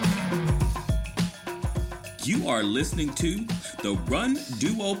You are listening to the Run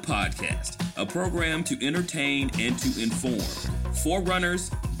Duo Podcast, a program to entertain and to inform. For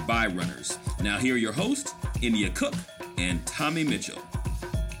runners, by runners. Now here are your hosts, India Cook and Tommy Mitchell.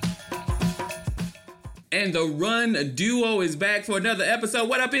 And the Run Duo is back for another episode.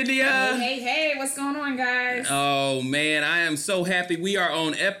 What up, India? Hey, what's going on, guys? Oh, man, I am so happy. We are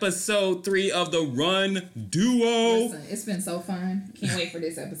on episode 3 of the Run Duo. Listen, it's been so fun. Can't wait for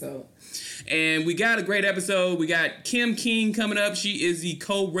this episode. And we got a great episode. We got Kim King coming up. She is the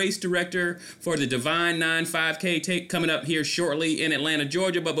co-race director for the Divine 9 5K coming up here shortly in Atlanta,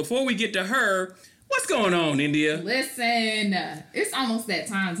 Georgia. But before we get to her, what's going on, India? Listen, it's almost that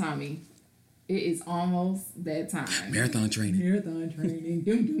time, Tommy. It is almost that time. Marathon training. Doom, doom,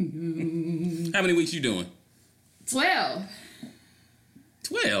 doom. How many weeks you doing? 12.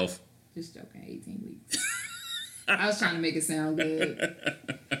 12? Just joking, 18 weeks. I was trying to make it sound good.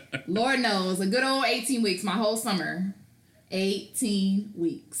 Lord knows, a good old 18 weeks, my whole summer. 18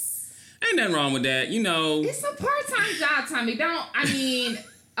 weeks. Ain't nothing wrong with that, you know. It's a part-time job, Tommy.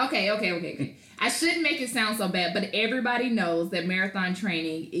 Okay. I shouldn't make it sound so bad, but everybody knows that marathon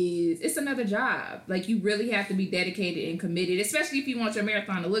training it's another job. Like, you really have to be dedicated and committed, especially if you want your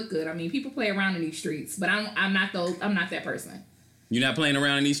marathon to look good. I mean, people play around in these streets, but I'm not that person. You're not playing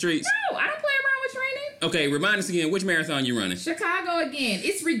around in these streets? No, I don't play around with training. Okay, remind us again, which marathon you running? Chicago again.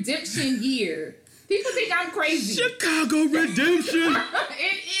 It's redemption year. People think I'm crazy. Chicago redemption.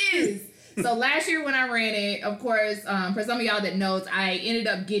 It is. So last year when I ran it, of course, for some of y'all that knows, I ended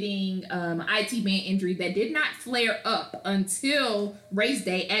up getting IT band injury that did not flare up until race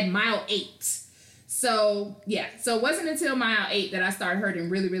day at mile 8. So it wasn't until mile 8 that I started hurting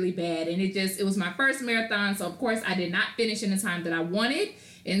really, really bad. And it was my first marathon. So of course I did not finish in the time that I wanted.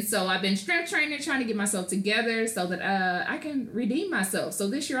 And so I've been strength training, trying to get myself together so that I can redeem myself. So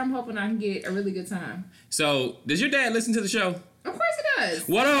this year I'm hoping I can get a really good time. So does your dad listen to the show? Of course he does.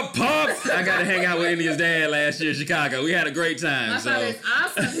 What up, Pops? I got to hang out with India's dad last year in Chicago. We had a great time. My father's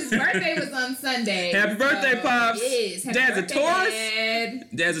awesome. His birthday was on Sunday. Happy birthday, Pops. Yes. Dad's a Taurus?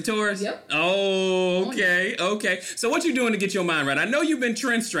 Dad's a Taurus? Yep. Oh, okay. So what you doing to get your mind right? I know you've been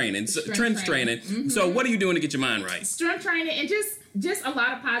strength training. Mm-hmm. So what are you doing to get your mind right? Strength training and just a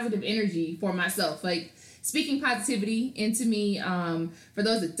lot of positive energy for myself. Like, speaking positivity into me. For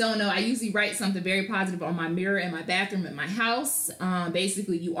those that don't know, I usually write something very positive on my mirror in my bathroom at my house.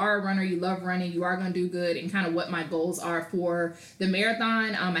 Basically, you are a runner, you love running, you are going to do good, and kind of what my goals are for the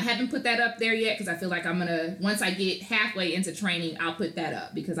marathon. I haven't put that up there yet because I feel like I'm going to, once I get halfway into training, I'll put that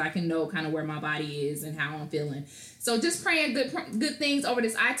up because I can know kind of where my body is and how I'm feeling. So just praying good things over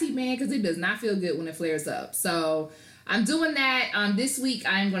this IT band because it does not feel good when it flares up. So I'm doing that. This week,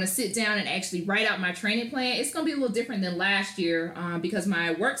 I'm going to sit down and actually write out my training plan. It's going to be a little different than last year because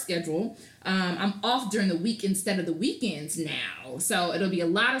my work schedule, I'm off during the week instead of the weekends now. So it'll be a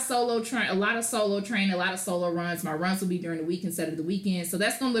lot of solo training, a lot of solo runs. My runs will be during the week instead of the weekend. So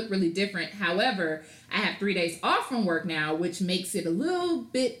that's going to look really different. However, I have 3 days off from work now, which makes it a little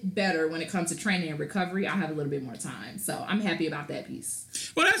bit better when it comes to training and recovery. I'll have a little bit more time. So I'm happy about that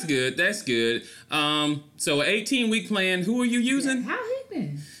piece. Well, that's good. So an 18-week plan, who are you using? Hal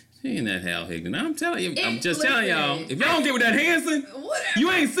Higdon. Ain't that Hal Higdon? I'm telling y'all, if y'all don't get with that Hanson,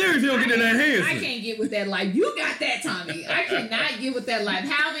 you ain't serious if you don't get with that Hanson. I can't get with that life. You got that, Tommy. I cannot get with that life.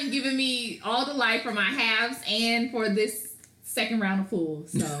 Hal been giving me all the life for my halves and for this second round of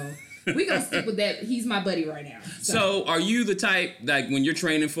fulls. So we gonna stick with that. He's my buddy right now. So are you the type, like when you're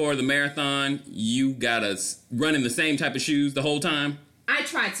training for the marathon, you gotta run in the same type of shoes the whole time? I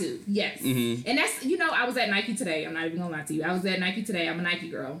try to, yes. Mm-hmm. And that's, I was at Nike today. I'm not even gonna lie to you. I was at Nike today. I'm a Nike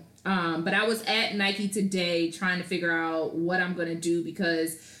girl. But I was at Nike today trying to figure out what I'm gonna do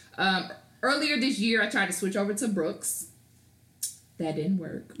because earlier this year I tried to switch over to Brooks. That didn't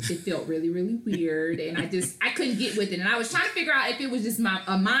work. It felt really, really weird, and I couldn't get with it. And I was trying to figure out if it was just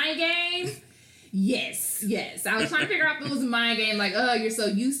a mind game. Yes. I was trying to figure out if it was a mind game, like, oh, you're so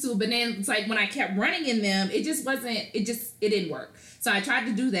used to it. But then it's like when I kept running in them, it didn't work. So I tried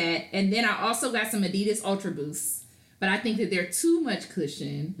to do that, and then I also got some Adidas Ultra Boosts, but I think that they're too much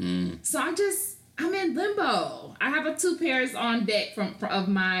cushion. So I'm in limbo. I have 2 pairs on deck of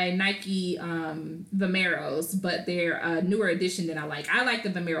my Nike Vomeros, but they're a newer edition that I like. I like the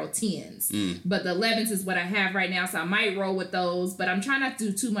Vomero 10s, but the 11s is what I have right now, so I might roll with those, but I'm trying not to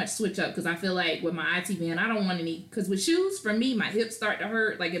do too much switch up because I feel like with my IT band, I don't want any, because with shoes, for me, my hips start to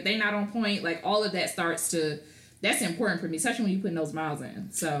hurt. Like if they're not on point, like all of that starts to that's important for me, especially when you put those miles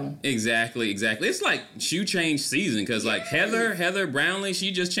in. So exactly. It's like shoe change season because like Heather Brownlee,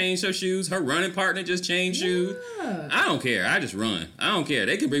 she just changed her shoes. Her running partner just changed shoes. I don't care. I just run. I don't care.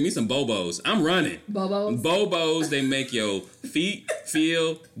 They can bring me some Bobos. I'm running. Bobos. They make your feet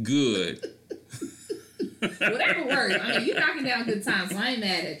feel good. Whatever works. I mean, you're knocking down good times, so I ain't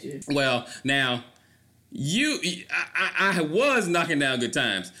mad at you. Well, now. I was knocking down good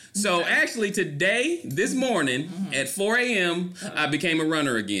times. So actually today, this morning at 4 a.m., I became a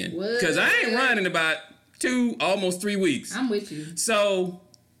runner again. Because I ain't run in about almost 3 weeks. I'm with you. So,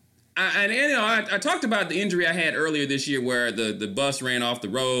 I talked about the injury I had earlier this year where the bus ran off the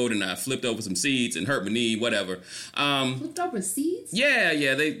road and I flipped over some seats and hurt my knee, whatever. Flipped over seats?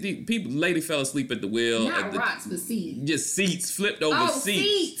 Yeah. Lady fell asleep at the wheel. Not rocks, but seats. Just seats, flipped over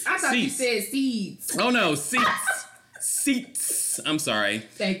seats. Seats. I thought you said seeds. Oh, no, seats. Seats. I'm sorry.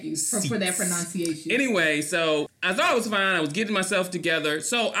 Thank you for that pronunciation. Anyway, so I thought it was fine. I was getting myself together.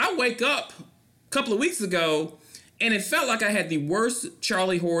 So I wake up a couple of weeks ago, and it felt like I had the worst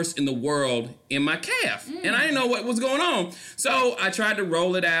Charlie horse in the world in my calf. And I didn't know what was going on. So I tried to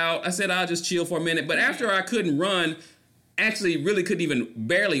roll it out. I said, I'll just chill for a minute. But after I couldn't run, actually really couldn't even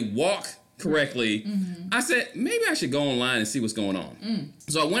barely walk correctly, I said, maybe I should go online and see what's going on.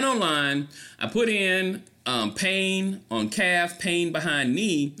 So I went online. I put in pain on calf, pain behind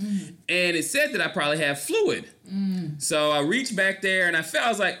knee. And it said that I probably have fluid. So I reached back there and I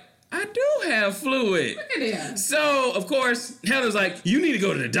was like, I do have fluid. Look at him. So, of course, Heather's like, you need to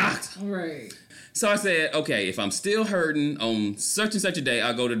go to the doctor. Right. So I said, okay, if I'm still hurting on such and such a day,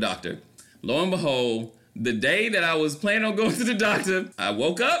 I'll go to the doctor. Lo and behold, the day that I was planning on going to the doctor, I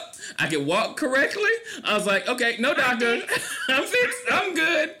woke up. I could walk correctly. I was like, okay, no doctor. I'm fixed. I'm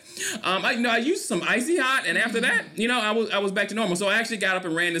good. I used some icy hot, and after that, I was back to normal. So I actually got up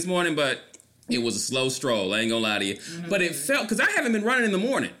and ran this morning, but it was a slow stroll. I ain't gonna lie to you. But it felt, because I haven't been running in the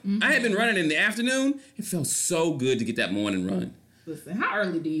morning. I had been running in the afternoon. It felt so good to get that morning run. Listen, how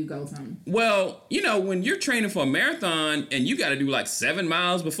early do you go, Tommy? Well, when you're training for a marathon and you got to do like 7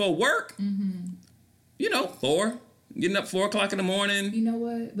 miles before work, 4, getting up 4 o'clock in the morning. You know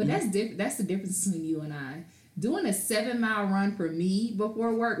what? But that's the difference between you and I. Doing a 7-mile run for me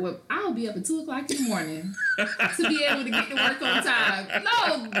before work, I'll be up at 2 o'clock in the morning to be able to get to work on time.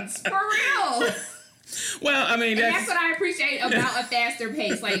 No, for real. Well, I mean, that's what I appreciate about a faster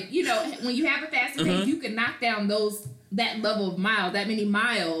pace. Like, when you have a faster pace, you can knock down that level of miles, that many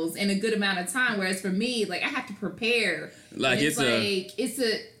miles in a good amount of time. Whereas for me, like, I have to prepare. Like,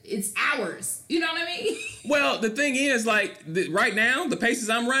 it's hours. You know what I mean? Well, the thing is, like, right now, the paces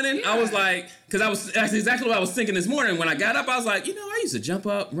I'm running, I was like, because that's exactly what I was thinking this morning. When I got up, I was like, I used to jump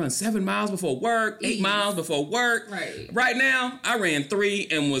up, run 7 miles before work, 8 miles before work. Right. Right now, I ran 3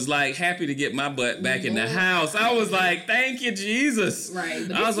 and was like happy to get my butt back in the house. I was like, thank you, Jesus. Right.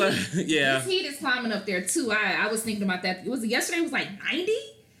 But I was like, yeah. This heat is climbing up there too. I was thinking about that. Yesterday was like 90?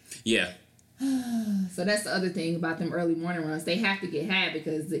 Yeah. So that's the other thing about them early morning runs. They have to get had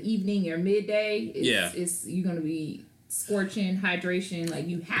because the evening or midday, you're going to be scorching, hydration. Like,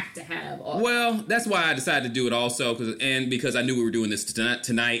 you have to have all. Well, that's why I decided to do it also, because I knew we were doing this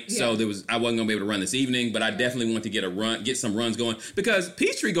tonight. Yeah. So I wasn't going to be able to run this evening, but I definitely want to get some runs going because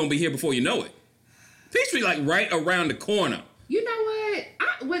Peachtree going to be here before you know it. Peachtree like right around the corner. You know what?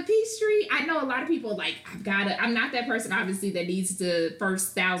 With Peachtree, I know a lot of people like, I'm not that person, obviously, that needs the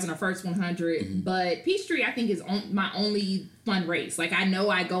first 1,000 or first 100, but Peachtree, I think, is my only fun race. Like, I know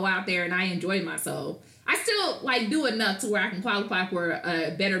I go out there and I enjoy myself. I still, like, do enough to where I can qualify for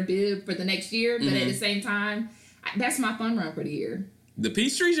a better bid for the next year, but at the same time, that's my fun run for the year. The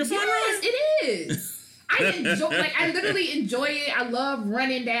Peachtree's your fun run? Yes, it is. I literally enjoy it. I love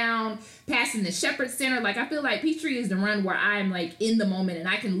running down, passing the Shepherd Center. Like, I feel like Peachtree is the run where I'm, like, in the moment and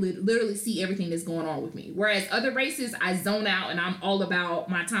I can literally see everything that's going on with me. Whereas other races, I zone out and I'm all about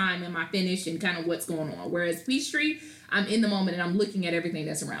my time and my finish and kind of what's going on. Whereas Peachtree, I'm in the moment and I'm looking at everything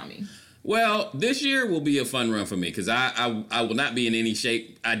that's around me. Well, this year will be a fun run for me because I will not be in any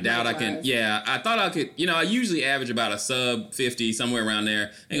shape. I doubt I can. Yeah, I thought I could. I usually average about a sub 50, somewhere around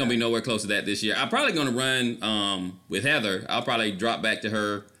there. Ain't going to be nowhere close to that this year. I'm probably going to run with Heather. I'll probably drop back to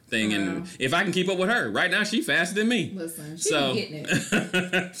her thing. And if I can keep up with her. Right now, she's faster than me. Listen, she's getting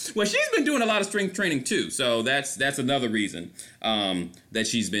it. Well, she's been doing a lot of strength training too. So that's another reason that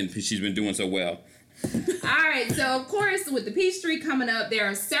she's been doing so well. All right, so of course with the Peachtree coming up, there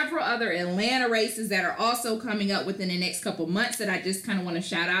are several other Atlanta races that are also coming up within the next couple months that I just kind of want to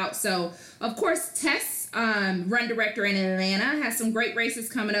shout out. So of course Tess run director in Atlanta, has some great races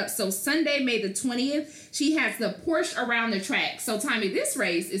coming up. So Sunday, May the 20th, she has the Porsche Around the Track. So Tommy, this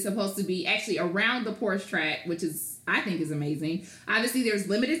race is supposed to be actually around the Porsche track, which is, I think, is amazing. Obviously, there's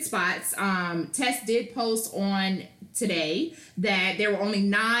limited spots. Tess did post on today that there were only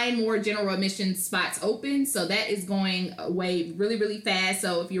 9 more general admission spots open, so that is going away really, really fast.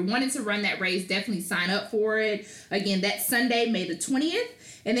 So if you're wanting to run that race, definitely sign up for it. Again, that's Sunday, May the 20th.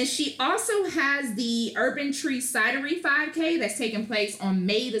 And then she also has the Urban Tree Cidery 5K that's taking place on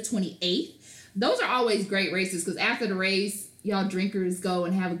May the 28th. Those are always great races because after the race, y'all drinkers go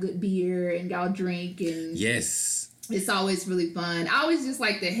and have a good beer and y'all drink, and yes, it's always really fun. I always just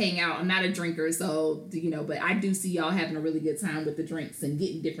like to hang out. I'm not a drinker, so, but I do see y'all having a really good time with the drinks and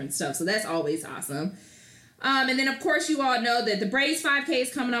getting different stuff. So that's always awesome. And then, of course, you all know that the Braves 5K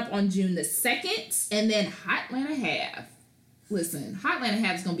is coming up on June the 2nd. And then Hot Atlanta Half. Listen, Hot Atlanta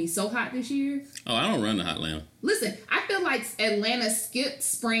Half is going to be so hot this year. Oh, I don't run the Hot Atlanta. Listen, I feel like Atlanta skipped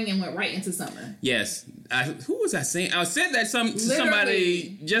spring and went right into summer. Yes. Who was I saying? I said that to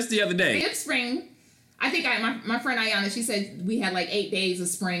somebody just the other day. Skipped spring. I think my friend Ayana, she said we had like 8 days of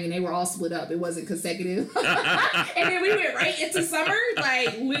spring and they were all split up. It wasn't consecutive. And then we went right into summer,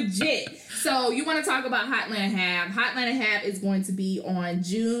 like legit. So you want to talk about Hot Atlanta Half. Hot Atlanta Half is going to be on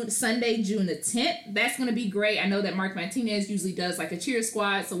Sunday, June the 10th. That's going to be great. I know that Mark Martinez usually does like a cheer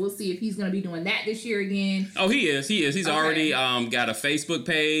squad, so we'll see if he's going to be doing that this year again. Oh, he is. He's okay. Already got a Facebook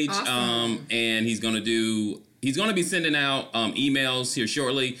page. Awesome. And he's going to be sending out emails here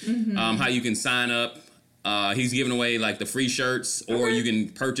shortly, how you can sign up. He's giving away like the free shirts, or you can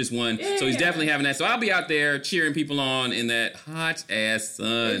purchase one. Yeah. So he's definitely having that. So I'll be out there cheering people on in that hot ass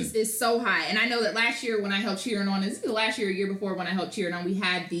sun. It's so hot. And I know that last year when I helped cheering on, this is the last year, a year before when I helped cheering on, we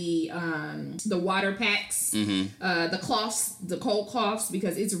had the water packs, the cloths, the cold cloths,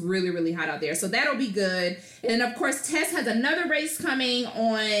 because it's really, really hot out there. So that'll be good. And of course, Tess has another race coming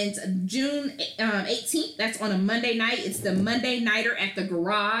on June 18th. That's on a Monday night. It's the Monday Nighter at the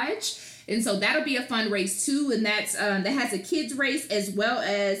Garage. And so that'll be a fun race too, and that has a kids race as well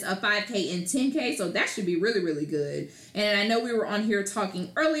as a 5K and 10K, so that should be really, really good. And I know we were on here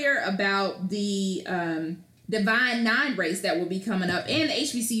talking earlier about the Divine 9 race that will be coming up, and the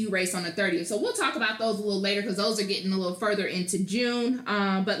HBCU race on the 30th. So we'll talk about those a little later because those are getting a little further into June.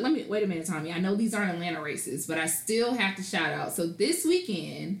 But wait a minute, Tommy. I know these aren't Atlanta races, but I still have to shout out. So this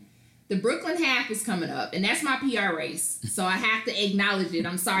weekend, the Brooklyn Half is coming up, and that's my PR race, so I have to acknowledge it.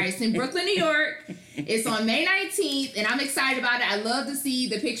 I'm sorry. It's in Brooklyn, New York. It's on May 19th, and I'm excited about it. I love to see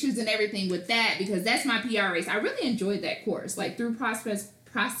the pictures and everything with that because that's my PR race. I really enjoyed that course, like through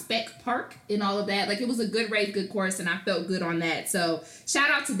Prospect Park and all of that. Like, it was a good race, good course, and I felt good on that. So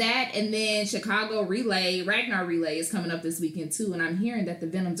shout out to that. And then Chicago Ragnar Relay is coming up this weekend too, and I'm hearing that the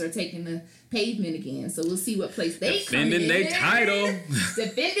Venoms are taking the pavement again, so we'll see what place they come in. Defending their title.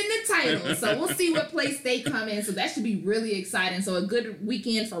 Defending the title. So we'll see what place they come in. So that should be really exciting. So a good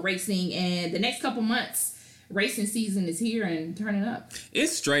weekend for racing, and the next couple months, racing season is here and turning up.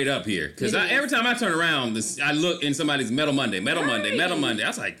 It's straight up here because every time I turn around, I look in somebody's Metal Monday. I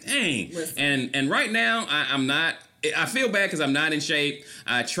was like, dang. Listen. And right now, I'm not. I feel bad because I'm not in shape.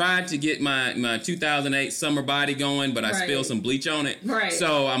 I tried to get my 2008 summer body going, but I spilled some bleach on it. Right.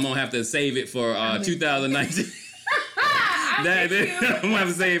 So I'm going to have to save it for 2019. I'm going to have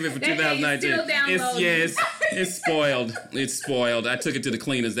to save it for 2019. It's spoiled. It's spoiled. I took it to the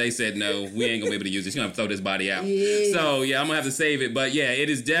cleaners. They said, no, we ain't going to be able to use it. You're going to have to throw this body out. Yes. So, yeah, I'm going to have to save it. But, yeah,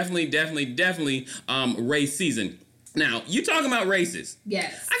 it is definitely race season. Now, you talking about races.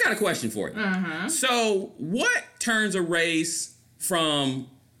 Yes. I got a question for you. So, what turns a race from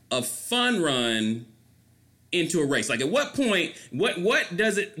a fun run into a race? Like, at what point, what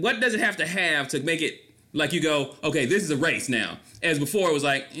does it have to make it like you go, okay, this is a race now? As before, it was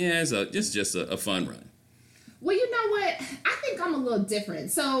like, yeah, it's just a fun run. Well, you know what? I think I'm a little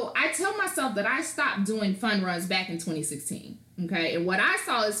different. So I tell myself that I stopped doing fun runs back in 2016. Okay, and what I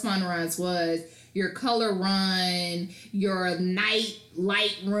saw as fun runs was your color run, your night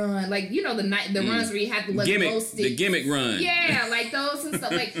light run, like, the runs where you have to let glow sticks. The gimmick run. Yeah, like those and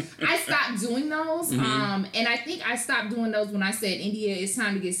stuff. Like, I stopped doing those. And I think I stopped doing those when I said, India, it's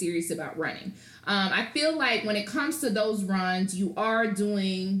time to get serious about running. I feel like when it comes to those runs, you are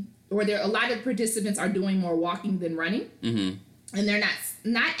doing, or a lot of participants are doing more walking than running. And they're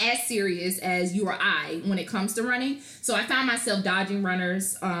not as serious as you or I when it comes to running. So I found myself dodging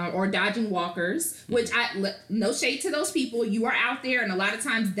runners or dodging walkers, which no shade to those people. You are out there, and a lot of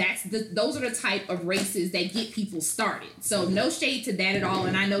times those are the type of races that get people started. So no shade to that at all.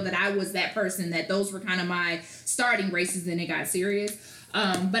 And I know that I was that person that those were kind of my starting races, and it got serious.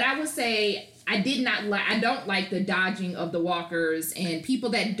 But I would say I don't like the dodging of the walkers and people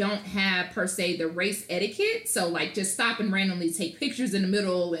that don't have per se the race etiquette. So like just stop and randomly take pictures in the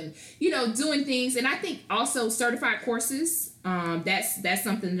middle and, doing things. And I think also certified courses, that's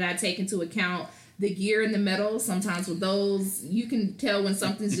something that I take into account. The gear and the metal, sometimes with those, you can tell when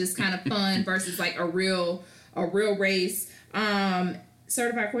something's just kind of fun versus like a real race.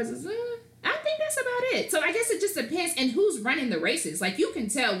 Certified courses, I think that's about it. So I guess it just depends and who's running the races. Like you can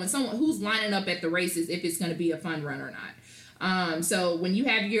tell when someone who's lining up at the races if it's going to be a fun run or not. So when you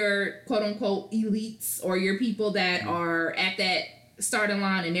have your quote unquote elites or your people that are at that starting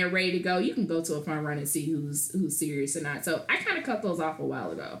line and they're ready to go, you can go to a fun run and see who's serious or not. So I kind of cut those off a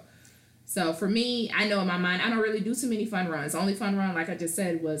while ago. So for me, I know in my mind, I don't really do too many fun runs. The only fun run, like I just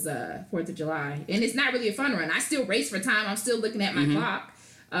said, was 4th of July. And it's not really a fun run. I still race for time. I'm still looking at my clock.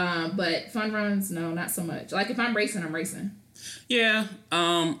 But fun runs, no, not so much. Like if I'm racing, I'm racing. Yeah,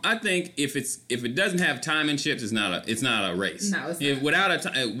 I think if it doesn't have time and chips, it's not a race. No, it's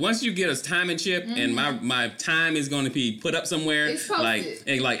not. Once you get a time and chip, and my time is going to be put up somewhere, it's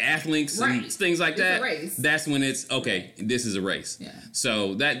posted. like athletes and things like it's that. A race. That's when it's okay. This is a race. Yeah.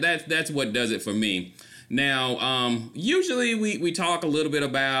 So that's what does it for me. Now, usually we talk a little bit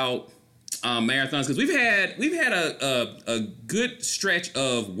about marathons because we've had a good stretch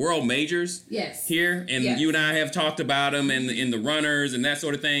of world majors here, and you and I have talked about them and in the runners and that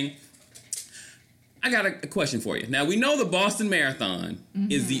sort of thing. I got a question for you. Now we know the Boston Marathon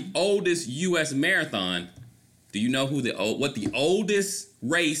is the oldest U.S. marathon. Do you know what the oldest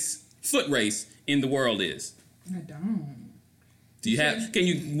foot race in the world is? I don't.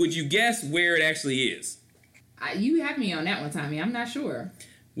 Would you guess where it actually is? You have me on that one, Tommy. I'm not sure.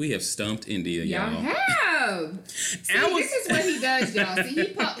 We have stumped India, y'all. Y'all have. See, this is what he does, y'all.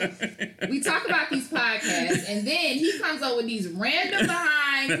 See, we talk about these podcasts, and then he comes up with these random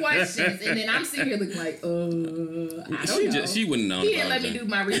behind questions, and then I'm sitting here looking like, I don't know. She wouldn't know. He didn't let me do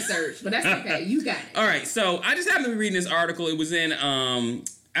my research, but that's okay. You got it. All right, so I just happened to be reading this article. It was in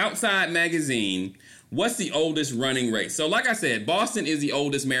Outside Magazine. What's the oldest running race? So, like I said, Boston is the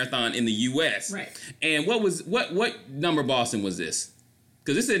oldest marathon in the U.S. Right. And what number Boston was this?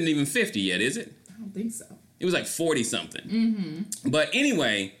 Because this isn't even 50 yet, is it? I don't think so. It was like 40-something. But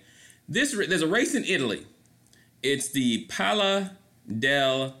anyway, there's a race in Italy. It's the Pala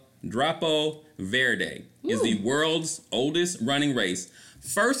del Drappo Verde. Is the world's oldest running race.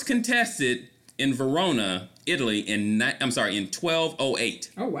 First contested in Verona, Italy in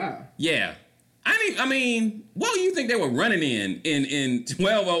 1208. Oh, wow. Yeah. I mean, what do you think they were running in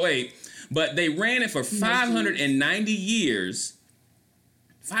 1208? But they ran it for 590 years.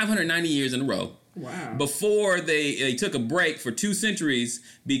 590 years in a row. Wow. Before they took a break for 2 centuries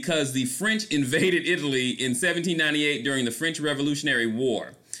because the French invaded Italy in 1798 during the French Revolutionary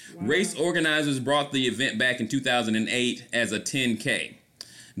War. Wow. Race organizers brought the event back in 2008 as a 10K.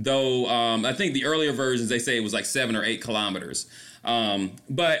 Though I think the earlier versions, they say it was like 7 or 8 kilometers.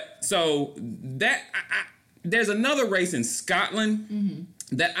 But so that there's another race in Scotland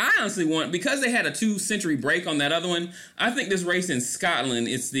that I honestly want, because they had a 2-century break on that other one. I think this race in Scotland,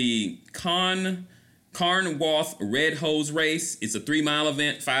 it's the Carnwath Red Hose Race. It's a 3-mile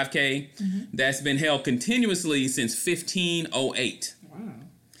event, 5K, that's been held continuously since 1508. Wow.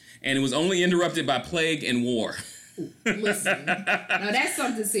 And it was only interrupted by plague and war. Listen, now that's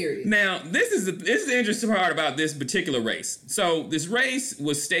something serious. Now, this is the interesting part about this particular race. So this race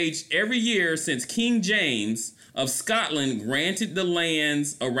was staged every year since King James of Scotland granted the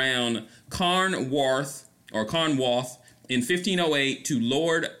lands around Carnwath in 1508 to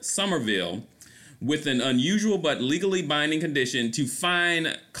Lord Somerville with an unusual but legally binding condition to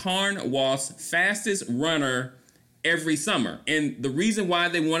find Carnwath's fastest runner every summer. And the reason why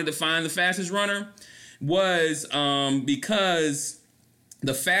they wanted to find the fastest runner was because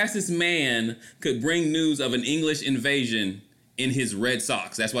the fastest man could bring news of an English invasion in his red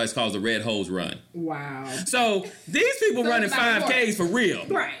socks. That's why it's called the Red Hose Run. Wow. So these people running 5Ks for real.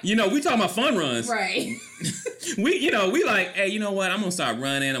 Right. We talking about fun runs. Right. we like, hey, you know what? I'm going to start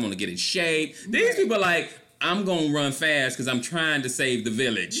running. I'm going to get in shape. These people are like, I'm going to run fast because I'm trying to save the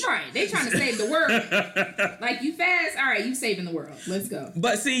village. Right. They trying to save the world. Like, you fast? All right, you saving the world. Let's go.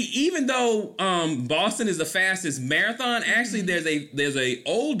 But see, even though Boston is the fastest marathon, actually there's a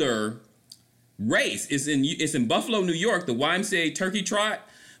older race. It's in Buffalo, New York. The YMCA Turkey Trot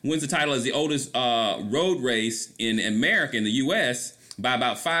wins the title as the oldest road race in America, in the U.S., by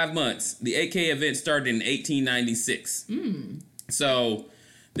about 5 months. The 8K event started in 1896. So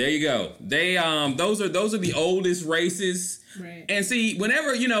There you go. They those are the oldest races. Right. And see,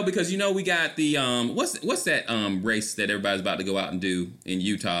 whenever, because we got the what's that race that everybody's about to go out and do in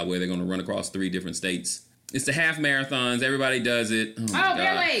Utah where they're going to run across 3 different states. It's the half marathons. Everybody does it. Oh,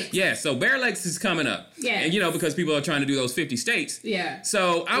 Bear Lakes. Yeah, so Bear Lakes is coming up. Yeah. And because people are trying to do those 50 states. Yeah.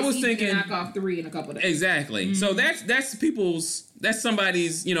 So I was thinking to knock off 3 in a couple days. Exactly. Mm-hmm. So that's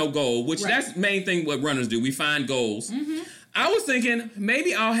somebody's, goal, which that's the main thing what runners do. We find goals. Mm-hmm. I was thinking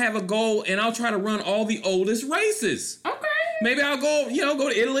maybe I'll have a goal and I'll try to run all the oldest races. Okay. Maybe I'll go, go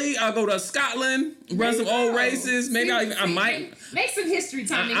to Italy. I'll go to Scotland, run some old races. Maybe I might make some history,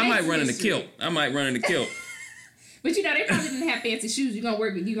 Tommy. I might run in a kilt. But they probably didn't have fancy shoes. You gonna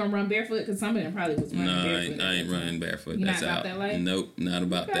run barefoot? Because some of them probably was running barefoot. No, I ain't running barefoot. You're That's not about out. that life? Nope, not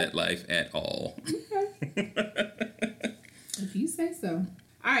about that life at all. Okay. If you say so.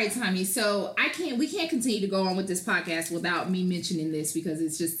 All right, Tommy. So we can't continue to go on with this podcast without me mentioning this because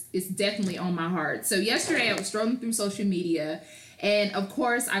it's definitely on my heart. So yesterday I was strolling through social media, and of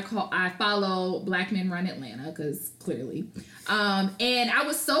course I follow Black Men Run Atlanta because clearly, and I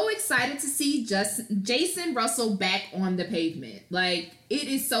was so excited to see Jason Russell back on the pavement. Like, it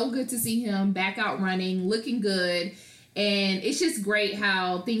is so good to see him back out running, looking good. And it's just great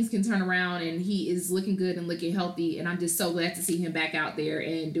how things can turn around and he is looking good and looking healthy. And I'm just so glad to see him back out there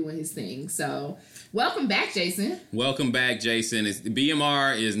and doing his thing. So welcome back, Jason. Welcome back, Jason.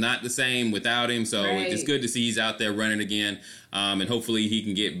 BMR is not the same without him. So It's good to see he's out there running again. And hopefully he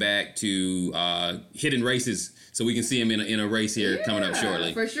can get back to hitting races so we can see him in a race here coming up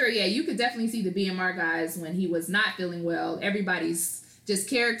shortly. For sure. Yeah, you could definitely see the BMR guys when he was not feeling well. Everybody's just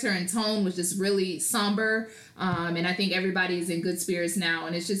character and tone was just really somber. And I think everybody is in good spirits now,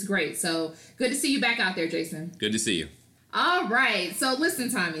 and it's just great. So good to see you back out there, Jason. Good to see you. All right. So listen,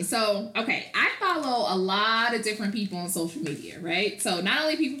 Tommy. So, okay, I follow a lot of different people on social media, right? So not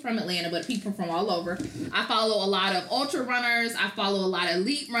only people from Atlanta, but people from all over. I follow a lot of ultra runners. I follow a lot of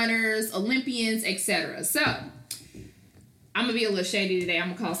elite runners, Olympians, etc. So I'm going to be a little shady today. I'm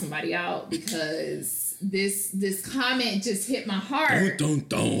going to call somebody out because this comment just hit my heart. Dun,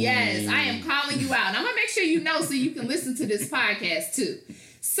 dun, dun. Yes, I am calling you out. And I'm going to make sure you know so you can listen to this podcast too.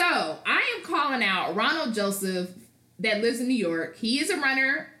 So I am calling out Ronald Joseph that lives in New York. He is a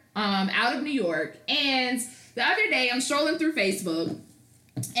runner out of New York. And the other day I'm strolling through Facebook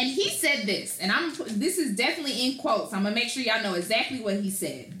and he said this. And this is definitely in quotes. I'm going to make sure y'all know exactly what he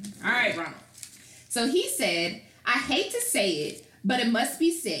said. All right, Ronald. So he said, "I hate to say it, but it must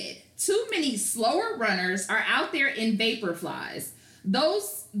be said. Too many slower runners are out there in vapor flies.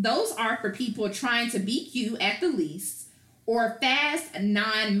 Those are for people trying to beat you at the least or fast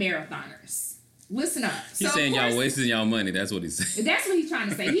non-marathoners." Listen up. He's saying y'all wasting y'all money. That's what he's saying. That's what he's trying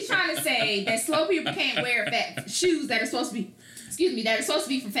to say. He's trying to say that slow people can't wear shoes that are supposed to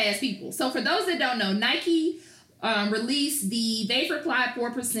be for fast people. So for those that don't know, Nike released the Vaporfly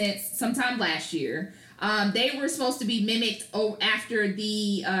 4% sometime last year. They were supposed to be mimicked after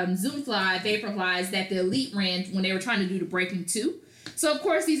the Zoomfly Vaporflies that the Elite ran when they were trying to do the Breaking 2. So, of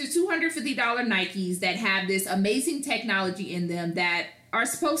course, these are $250 Nikes that have this amazing technology in them that are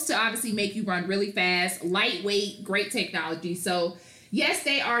supposed to obviously make you run really fast, lightweight, great technology. So, yes,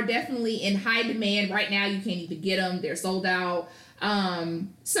 they are definitely in high demand. Right now, you can't even get them. They're sold out.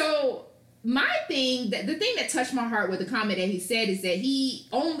 So the thing that touched my heart with the comment that he said is that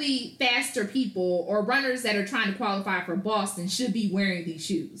only faster people or runners that are trying to qualify for Boston should be wearing these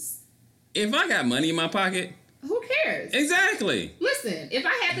shoes. If I got money in my pocket, who cares? Exactly. Listen, if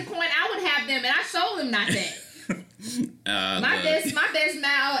I had the coin, I would have them, and I showed them not that. My best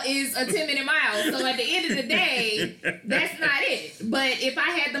mile is a 10-minute mile. So at the end of the day, that's not it. But if I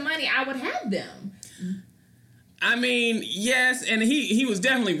had the money, I would have them. I mean, yes, and he was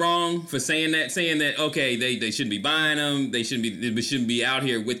definitely wrong for saying that okay, they shouldn't be buying them, they shouldn't be out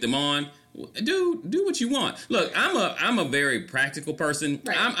here with them on. Do what you want. Look, I'm a very practical person.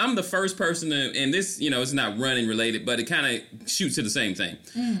 Right. I'm the first person to, and this, it's not running related, but it kind of shoots to the same thing.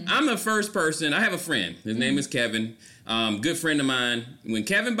 Mm. I'm the first person. I have a friend. His name is Kevin. Good friend of mine. When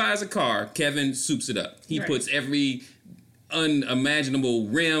Kevin buys a car, Kevin soups it up. He puts every unimaginable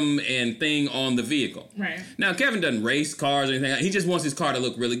rim and thing on the vehicle. Right. Now, Kevin doesn't race cars or anything. He just wants his car to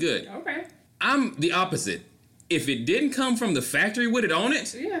look really good. Okay. I'm the opposite. If it didn't come from the factory with it on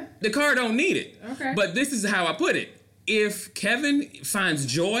it, the car don't need it. Okay. But this is how I put it. If Kevin finds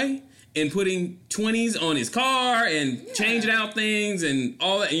joy in putting 20s on his car and changing out things and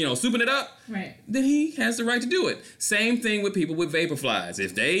all that, souping it up, then he has the right to do it. Same thing with people with Vaporflies.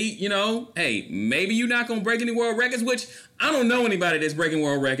 If they, hey, maybe you're not going to break any world records, which I don't know anybody that's breaking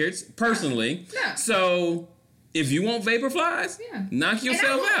world records personally. No. So If you want vapor flies, knock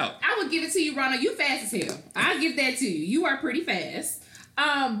yourself out. I would give it to you, Ronald. You fast as hell. I'll give that to you. You are pretty fast.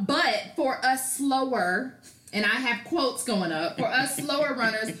 But for us slower, and I have quotes going up, for us slower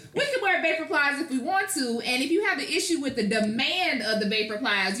runners, we can wear vapor flies if we want to. And if you have an issue with the demand of the vapor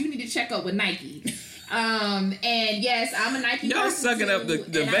flies, you need to check up with Nike. And yes, I'm a Nike Y'all person sucking too, up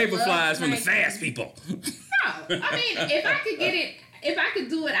the vapor flies from the fast people. No, I mean, if I could get it, if I could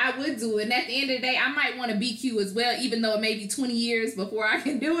do it, I would do it. And at the end of the day, I might want a BQ as well, even though it may be 20 years before I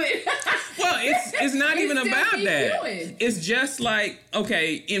can do it. Well, it's not even about that. BQing. It's just like,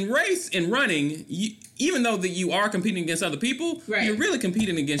 okay, in running, even though that you are competing against other people, you're really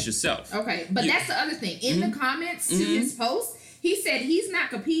competing against yourself. Okay, but that's the other thing. In the comments to his post, he said he's not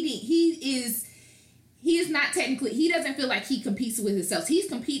competing. He is not technically, he doesn't feel like he competes with himself. He's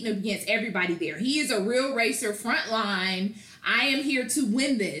competing against everybody there. He is a real racer, front line. I am here to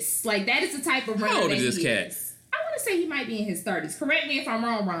win this. Like, that is the type of runner. How old is this cat? I want to say he might be in his 30s. Correct me if I'm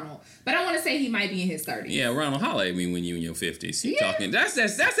wrong, Ronald. But I want to say he might be in his 30s. Yeah, Ronald, holler at me when you in your 50s. You talking. That's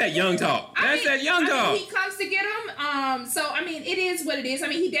that young talk. That's that young talk. He comes to get him. So, I mean, it is what it is. I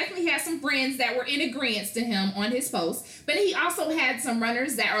mean, he definitely has some friends that were in agreement to him on his post. But he also had some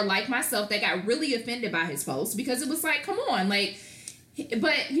runners that are like myself that got really offended by his post because it was like, come on, like...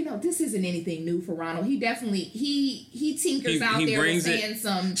 But, you know, this isn't anything new for Ronald. He definitely, he tinkers out there with saying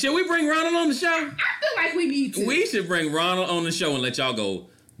some... Should we bring Ronald on the show? I feel like we need to. We should bring Ronald on the show and let y'all go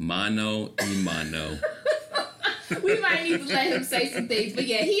mano y mano. We might need to let him say some things. But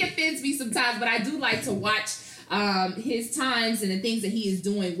yeah, he offends me sometimes, but I do like to watch his times and the things that he is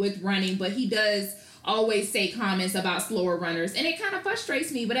doing with running. But he does always say comments about slower runners, and it kind of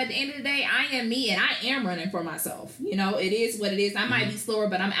frustrates me, but at the end of the day, I am me, and I am running for myself. You know, it is what it is. I might be slower,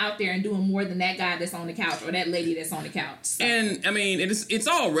 but I'm out there and doing more than that guy that's on the couch or that lady that's on the couch. So. And, I mean, it's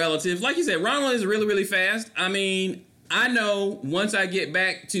all relative. Like you said, Ronald is really, really fast. I mean, I know once I get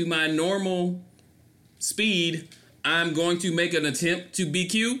back to my normal speed, I'm going to make an attempt to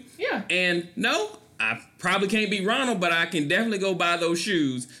BQ. Yeah. And no, I probably can't beat Ronald, but I can definitely go buy those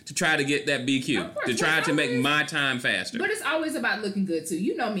shoes to try to get that BQ, to try to make my time faster. But it's always about looking good too.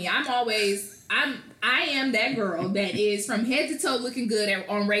 You know me. I am that girl that is from head to toe looking good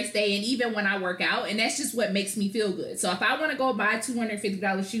on race day and even when I work out, and that's just what makes me feel good. So if I want to go buy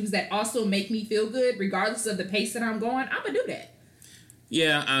 $250 shoes that also make me feel good, regardless of the pace that I'm going, I'm gonna do that.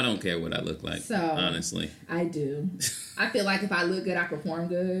 Yeah, I don't care what I look like, honestly. I do. I feel like if I look good, I perform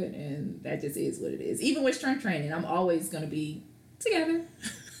good, and that just is what it is. Even with strength training, I'm always going to be together.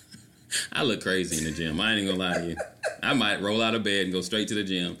 I look crazy in the gym. I ain't gonna lie to you. I might roll out of bed and go straight to the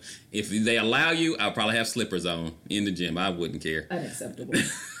gym. If they allow you, I'll probably have slippers on in the gym. I wouldn't care. Unacceptable.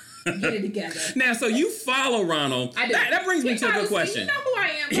 Get it together. Now, so you follow Ronald. I do. That brings me to a good question. You know who I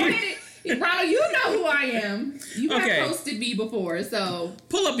am. Go ahead. Ronald, you know who I am. You have posted me before, so...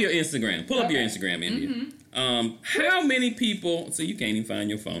 Pull up your Instagram. Pull up your Instagram, India. Mm-hmm. How many people... So you can't even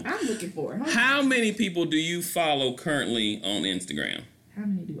find your phone. I'm looking for it. How many people do you follow currently on Instagram? How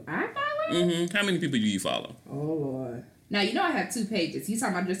many do I follow? Mm-hmm. How many people do you follow? Oh, Lord. Now, you know I have 2 pages. You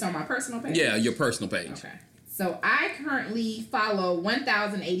talking about just on my personal page? Yeah, your personal page. Okay. So I currently follow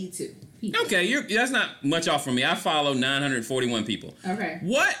 1,082 people. Okay, that's not much off from me. I follow 941 people. Okay.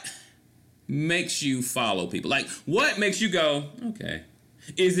 What makes you follow people? Like, what makes you go, okay?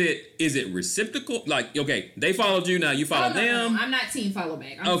 Is it reciprocal? Like, okay, they followed you, now you follow them. No, I'm not team follow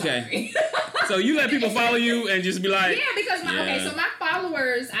back. I'm sorry. So you let people follow you and just be like... Yeah, because so my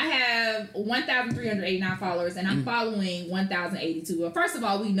followers, I have 1,389 followers, and I'm following 1,082. Well, first of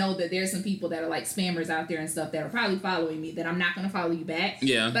all, we know that there's some people that are like spammers out there and stuff that are probably following me that I'm not going to follow you back.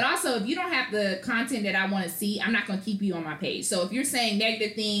 Yeah. But also, if you don't have the content that I want to see, I'm not going to keep you on my page. So if you're saying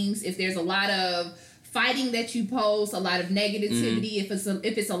negative things, if there's a lot of fighting that you post, a lot of negativity,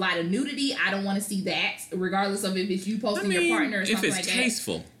 if it's a lot of nudity, I don't want to see that, regardless of if it's you posting your partner or something like that.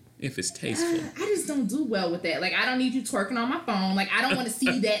 If it's tasteful. I just don't do well with that. Like, I don't need you twerking on my phone. Like, I don't want to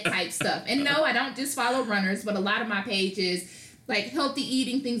see that type stuff. And no, I don't just follow runners, but a lot of my pages, like healthy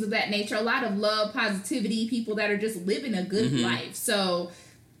eating, things of that nature, a lot of love, positivity, people that are just living a good life. So,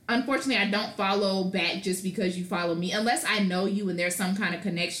 unfortunately, I don't follow back just because you follow me, unless I know you and there's some kind of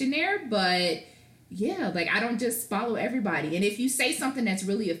connection there. But yeah, like, I don't just follow everybody. And if you say something that's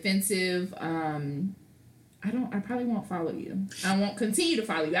really offensive, I probably won't follow you. I won't continue to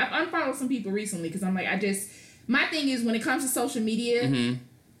follow you. I've unfollowed some people recently because I'm like, my thing is when it comes to social media,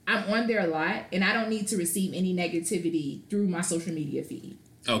 I'm on there a lot and I don't need to receive any negativity through my social media feed.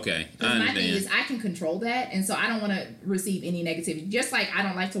 Okay, Because my thing is, I can control that, and so I don't want to receive any negativity. Just like I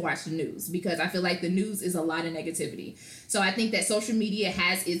don't like to watch the news, because I feel like the news is a lot of negativity. So I think that social media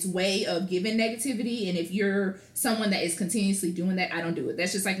has its way of giving negativity, and if you're someone that is continuously doing that, I don't do it.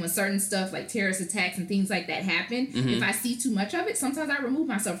 That's just like when certain stuff like terrorist attacks and things like that happen. Mm-hmm. If I see too much of it, sometimes I remove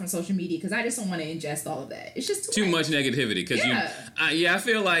myself from social media because I just don't want to ingest all of that. It's just too much negativity. Because I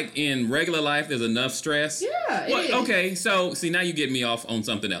feel like in regular life there's enough stress. Yeah, it is. Okay, so see, now you get me off on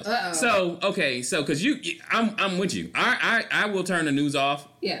something else. Uh-oh. So because I'm with you. I will turn the news off.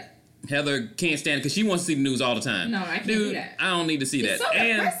 Yeah. Heather can't stand it because she wants to see the news all the time. No, I can't do that. I don't need to see it's that. So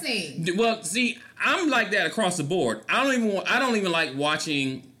depressing. Well, see, I'm like that across the board. I don't even like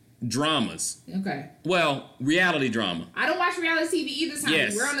watching dramas. Okay. Well, reality drama. I don't watch reality TV either. Time.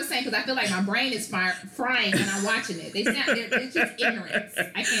 Yes. We're on the same because I feel like my brain is frying when I'm watching it. It's just ignorance.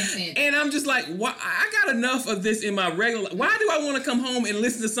 I can't stand it. And I'm just like, why? I got enough of this in my regular. Why do I want to come home and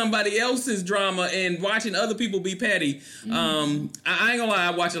listen to somebody else's drama and watching other people be petty? Mm-hmm. I ain't gonna lie.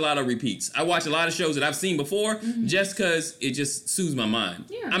 I watch a lot of repeats. I watch a lot of shows that I've seen before, just because it just soothes my mind.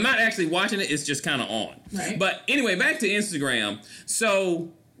 Yeah. I'm not actually watching it. It's just kind of on. Right. But anyway, back to Instagram.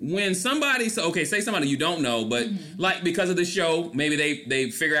 So when somebody, say somebody you don't know, but like because of the show, maybe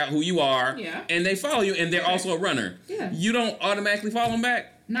they figure out who you are, and they follow you, and they're also a runner. Yeah. You don't automatically follow them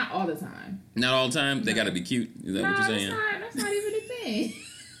back? Not all the time. Not all the time? No. They got to be cute? Is that what you're saying? That's not even a thing.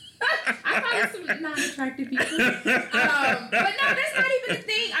 I follow some non-attractive people. But no, that's not even a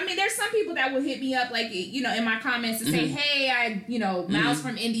thing. I mean, there's some people that will hit me up, like, you know, in my comments to say, hey, Miles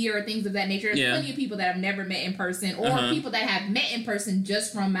from India or things of that nature. There's plenty of people that I've never met in person, or people that have met in person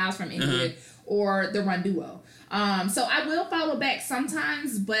just from Miles from India or the Run Duo. So I will follow back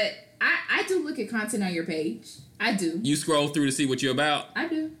sometimes, but I do look at content on your page. I do. You scroll through to see what you're about? I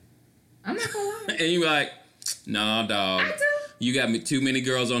do. I'm not gonna lie. And you're like, nah, dog. I do. You got me too many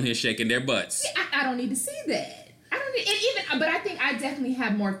girls on here shaking their butts. Yeah, I don't need to see that. But I think I definitely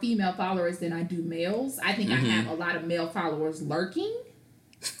have more female followers than I do males. I think I have a lot of male followers lurking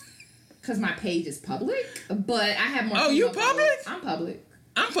because my page is public. But I have more. Oh, you public? I'm public.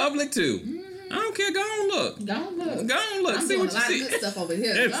 I'm public too. I don't care. Go on look. Go on look. Go on look. I'm see doing what a lot you see. of good stuff over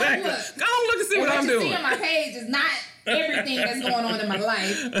here. Exactly. Go on look and see what I'm doing. What you see on my page is not everything that's going on in my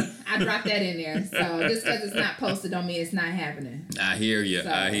life. I dropped that in there. So just because it's not posted don't mean it's not happening. I hear you.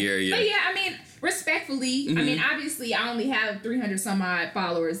 So, I hear you. But yeah, I mean, respectfully, I mean, obviously I only have 300 some odd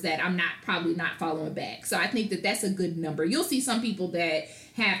followers that I'm probably not following back. So I think that that's a good number. You'll see some people that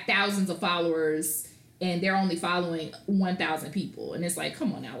have thousands of followers and they're only following 1,000 people. And it's like,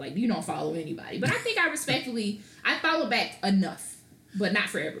 come on now, like, you don't follow anybody. But I think I follow back enough, but not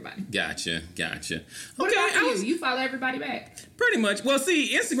for everybody. Gotcha. What about you? You follow everybody back? Pretty much. Well,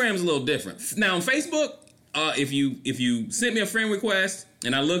 see, Instagram is a little different. Now, on Facebook, if you sent me a friend request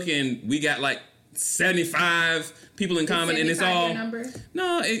and I look and we got like 75 people in comment, and it's all number?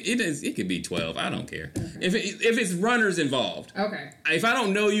 No, it could be 12. I don't care. Okay. If it's runners involved. Okay. If I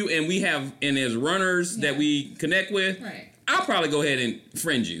don't know you and there's runners that we connect with, right, I'll probably go ahead and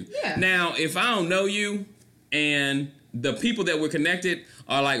friend you. Yeah. Now, if I don't know you and the people that we're connected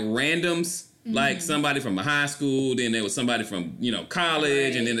are like randoms, like somebody from a high school, then there was somebody from,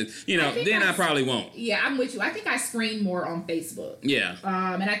 college, and then, then I probably won't. Yeah, I'm with you. I think I screen more on Facebook. Yeah.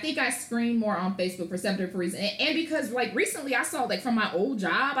 And I think I screen more on Facebook for some different reason. And because, like, recently I saw, like, from my old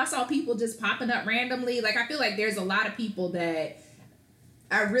job, I saw people just popping up randomly. Like, I feel like there's a lot of people that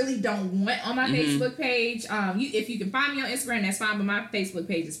I really don't want on my Facebook page. If you can find me on Instagram, that's fine, but my Facebook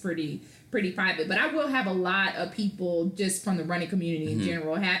page is pretty private. But I will have a lot of people just from the running community in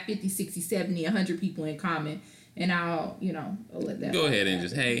general. Have 50, 60, 70, 100 people in common. And I'll let that go ahead and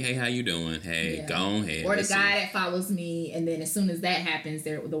just, hey, how you doing? Hey, go on ahead. Or the guy that follows me, and then as soon as that happens,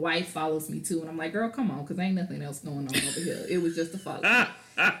 the wife follows me too. And I'm like, girl, come on, because ain't nothing else going on over here. It was just a follow. That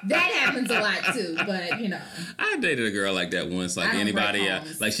happens a lot too, but I dated a girl like that once. Like anybody,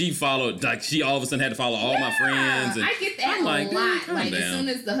 like she followed, like she all of a sudden had to follow all my friends. And I get that a lot. Like as soon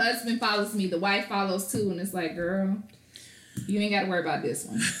as the husband follows me, the wife follows too, and it's like, girl, you ain't got to worry about this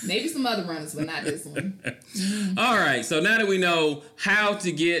one. Maybe some other runners, but not this one. All right. So now that we know how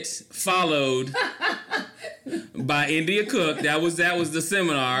to get followed by India Cook, that was the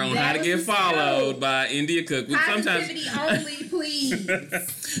seminar on how to get followed by India Cook. Positivity only,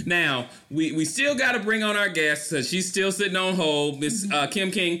 please. Now we still got to bring on our guest because she's still sitting on hold, Miss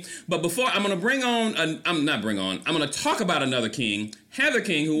Kim King. But before I'm going to I'm going to talk about another King, Heather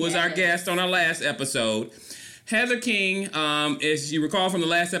King, who was our guest on our last episode. Heather King, as you recall from the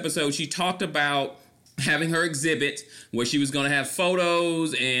last episode, she talked about having her exhibit where she was going to have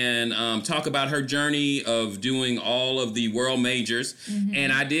photos and talk about her journey of doing all of the world majors.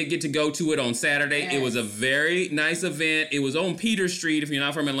 And I did get to go to it on Saturday. Yes. It was a very nice event. It was on Peter Street. If you're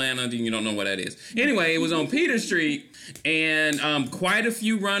not from Atlanta, then you don't know what that is. Anyway, it was on Peter Street, and quite a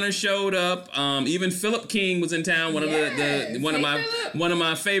few runners showed up. Even Philip King was in town. One of one of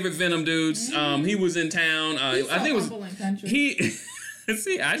my favorite Venom dudes. He was in town. I think it was he.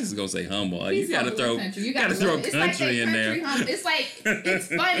 See, I just gonna say humble. You gotta throw country in there. It's like, it's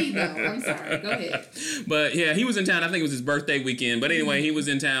funny though. I'm sorry. Go ahead. But yeah, he was in town. I think it was his birthday weekend. But anyway, he was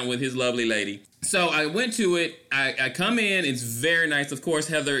in town with his lovely lady. So I went to it. I come in. It's very nice. Of course,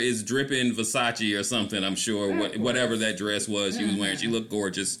 Heather is dripping Versace or something. I'm sure whatever that dress was she was wearing. She looked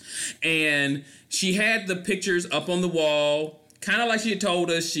gorgeous, and she had the pictures up on the wall, kind of like she had told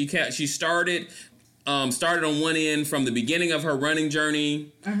us. She started on one end from the beginning of her running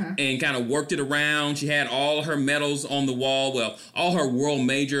journey and kind of worked it around. She had all her medals on the wall. Well, all her world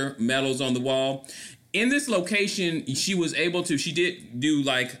major medals on the wall. In this location, she did do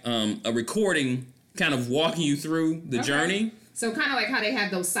like a recording kind of walking you through the journey. So kind of like how they have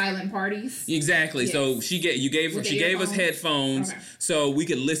those silent parties. Exactly. Yes. So she gave us headphones so we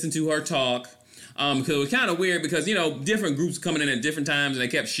could listen to her talk. Because it was kind of weird because, different groups coming in at different times and they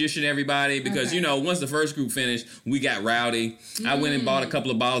kept shushing everybody because, once the first group finished, we got rowdy. I went and bought a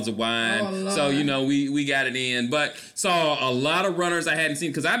couple of bottles of wine. Oh, so, we got it in. But saw a lot of runners I hadn't seen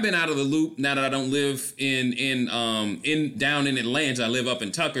because I've been out of the loop now that I don't live down in Atlanta. I live up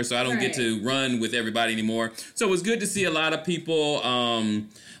in Tucker, so I don't get to run with everybody anymore. So it was good to see a lot of people.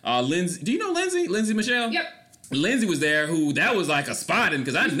 Lindsay, do you know Lindsay? Lindsay Michelle? Yep. Lindsay was there, that was like a spotting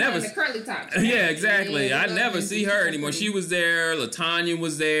because I never. The curly top. Yeah, exactly. I never see her anymore. She was there. LaTanya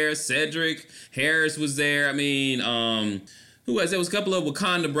was there. Cedric Harris was there. I mean, who else? There was a couple of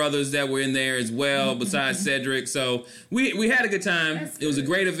Wakanda brothers that were in there as well, besides Cedric. So we had a good time. It was a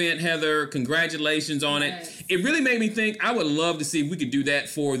great event, Heather. Congratulations on it. It really made me think I would love to see if we could do that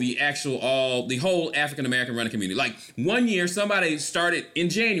for the whole African American running community. Like one year, somebody started in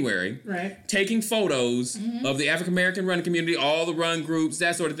January taking photos of the African American running community, all the run groups,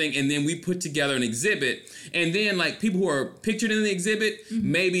 that sort of thing, and then we put together an exhibit. And then like people who are pictured in the exhibit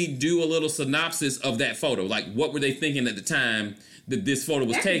maybe do a little synopsis of that photo. Like what were they thinking at the time that this photo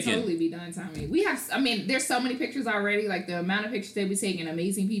was taken? Can totally be done, Tommy. There's so many pictures already. Like the amount of pictures that we taking,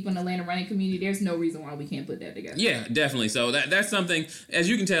 amazing people in the Atlanta running community. There's no reason why we can't put that together. Yeah, definitely. So that's something. As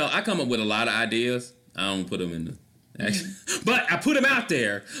you can tell, I come up with a lot of ideas. I don't put them in the action, but I put them out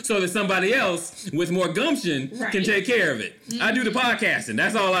there so that somebody else with more gumption can take care of it. I do the podcasting.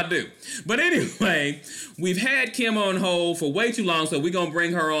 That's all I do. But anyway, we've had Kim on hold for way too long, so we're gonna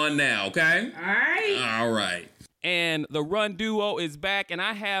bring her on now. Okay. All right. And the Run Duo is back, and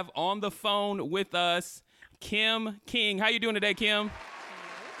I have on the phone with us Kim King. How you doing today, Kim?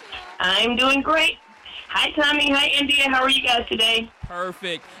 I'm doing great. Hi, Tommy. Hi, India. How are you guys today?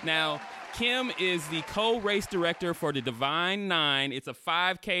 Perfect. Now, Kim is the co-race director for the Divine 9. It's a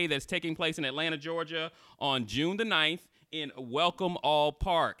 5K that's taking place in Atlanta, Georgia on June the 9th in Welcome All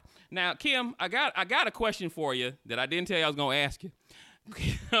Park. Now, Kim, I got a question for you that I didn't tell you I was going to ask you.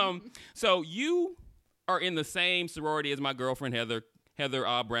 So you are in the same sorority as my girlfriend, Heather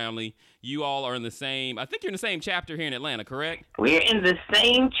Brownlee. You all are in the same, I think you're in the same chapter here in Atlanta, correct? We're in the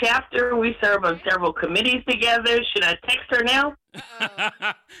same chapter. We serve on several committees together. Should I text her now?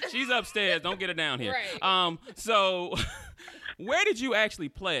 She's upstairs. Don't get her down here. Right. So where did you actually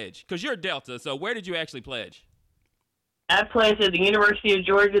pledge? Because you're Delta, so where did you actually pledge? I pledged at the University of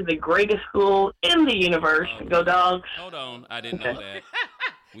Georgia, the greatest school in the universe. Okay. Go Dogs. Hold on. I didn't know that.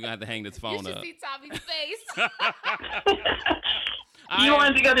 We're going to have to hang this phone up. You should see Tommy's face. You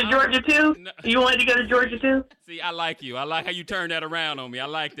wanted to go to Georgia, too? No. You wanted to go to Georgia, too? See, I like you. I like how you turned that around on me. I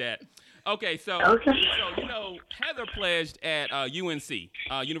like that. Okay, so Heather pledged at UNC,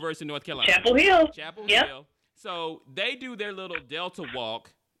 University of North Carolina. Chapel Hill. Hill. So they do their little Delta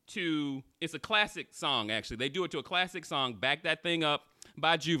walk to, it's a classic song, actually. They do it to a classic song, Back That Thing Up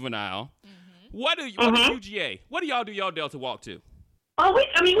by Juvenile. What do UGA? What do y'all do y'all Delta walk to? Oh,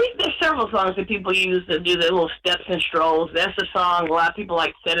 there's several songs that people use to do the little steps and strolls. That's a song. A lot of people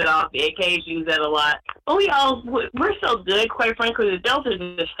Set It Off. The AKs use that a lot. But we're so good, quite frankly. The Deltas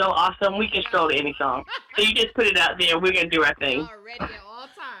is so awesome. We can stroll to any song. So you just put it out there. We're going to do our thing. Ready at all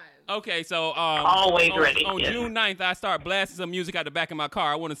times. Okay, so always ready. On June 9th, I start blasting some music out the back of my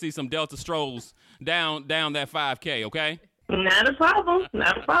car. I want to see some Delta strolls down that 5K, okay? Not a problem.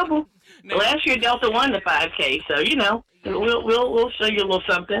 Now, last year Delta won the 5K, so we'll show you a little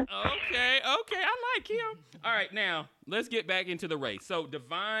something. Okay, I like him. All right, now let's get back into the race. So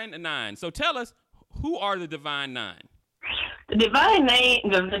Divine 9. So tell us who are the Divine Nine? The Divine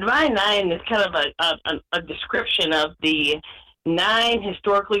Nine is kind of a description of the 9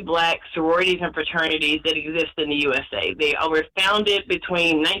 historically black sororities and fraternities that exist in the USA. They were founded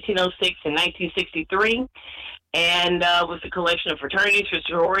between 1906 and 1963, and was a collection of fraternities and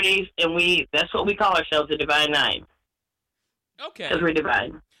sororities, and that's what we call ourselves, the Divine Nine. Okay. Because we're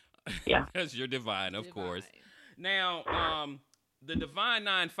divine. Yeah. Because you're divine, of course. Now, the Divine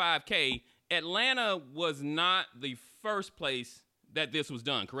 9 5K, Atlanta was not the first place that this was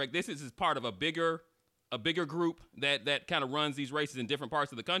done, correct? This is part of a bigger group that kind of runs these races in different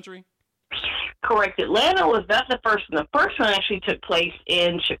parts of the country? Correct. Atlanta was not the first one. The first one actually took place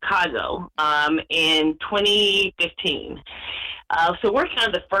in Chicago in 2015. So we're kind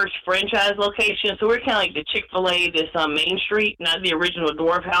of the first franchise location. So we're kind of like the Chick-fil-A that's on Main Street, not the original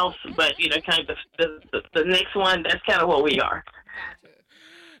Dwarf House, but, kind of the next one. That's kind of what we are. Gotcha.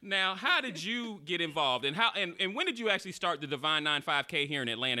 Now, how did you get involved, and when did you actually start the Divine 9 5K here in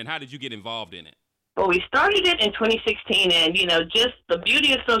Atlanta, and how did you get involved in it? Well, we started it in 2016, and, just the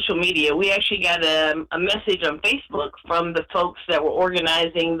beauty of social media, we actually got a message on Facebook from the folks that were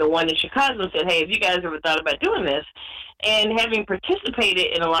organizing the one in Chicago and said, hey, have you guys ever thought about doing this? And having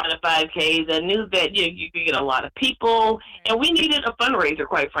participated in a lot of 5Ks, I knew that you could get a lot of people, and we needed a fundraiser,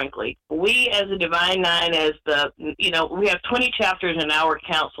 quite frankly. We, as a Divine Nine, we have 20 chapters in our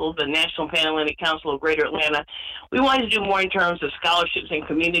council, the National Pan-Atlantic Council of Greater Atlanta. We wanted to do more in terms of scholarships and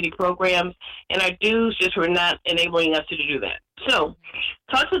community programs, and our dues just were not enabling us to do that. So,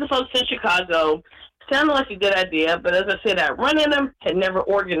 talked to the folks in Chicago. Sounded like a good idea, but as I said, I run in them, had never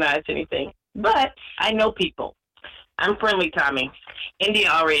organized anything. But I know people. I'm Friendly Tommy. India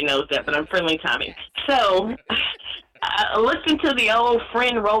already knows that, but I'm Friendly Tommy. So I looked into the old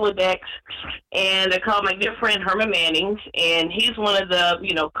friend Rolodex, and I called my good friend Herman Mannings, and he's one of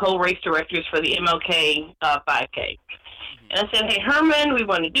the, co-race directors for the MLK 5K. And I said, hey, Herman, we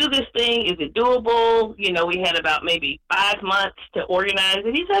want to do this thing. Is it doable? We had about maybe 5 months to organize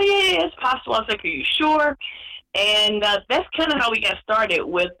it. He said, yeah, it's possible. I was like, are you sure? And that's kind of how we got started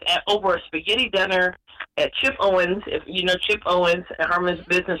with over a spaghetti dinner at Chip Owens. If you know Chip Owens, Herman's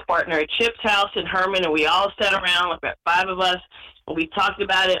business partner, at Chip's house in Herman, and we all sat around, like about 5 of us, and we talked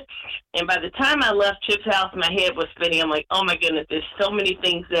about it. And by the time I left Chip's house, my head was spinning. I'm like, oh my goodness, there's so many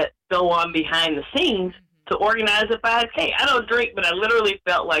things that go on behind the scenes to organize a 5K. I don't drink, but I literally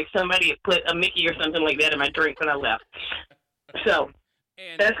felt like somebody had put a Mickey or something like that in my drink when I left. So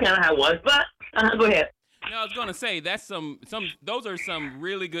that's kind of how it was. But go ahead. No, I was going to say that's those are some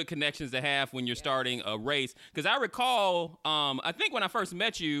really good connections to have when you're starting a race. Because I recall, I think when I first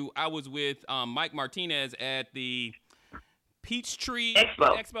met you, I was with Mike Martinez at the Peachtree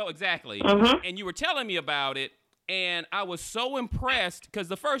Expo, exactly. Mm-hmm. And you were telling me about it, and I was so impressed because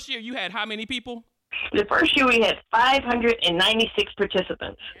the first year you had how many people? The first year we had 596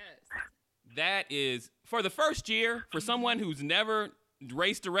 participants. Yes. That is, for the first year, for someone who's never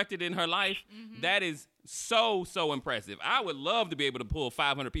race directed in her life, that is so impressive. I would love to be able to pull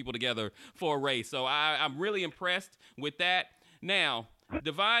 500 people together for a race. So I'm really impressed with that. Now,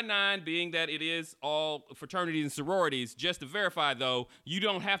 Divine Nine, being that it is all fraternities and sororities, just to verify, though, you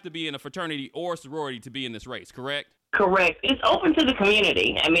don't have to be in a fraternity or sorority to be in this race, correct? Correct. It's open to the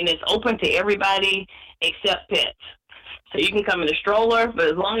community. I mean, it's open to everybody except pets. So you can come in a stroller, but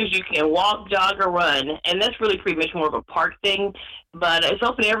as long as you can walk, jog, or run, and that's really pretty much more of a park thing, but it's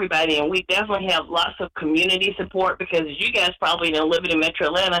open to everybody, and we definitely have lots of community support because as you guys probably know, living in Metro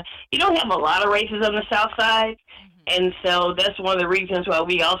Atlanta, you don't have a lot of races on the south side, and so that's one of the reasons why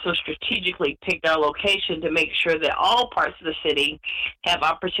we also strategically picked our location to make sure that all parts of the city have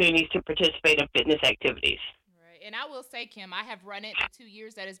opportunities to participate in fitness activities. And I will say, Kim, I have run it the 2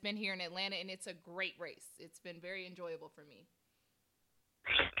 years that it's been here in Atlanta, and it's a great race. It's been very enjoyable for me.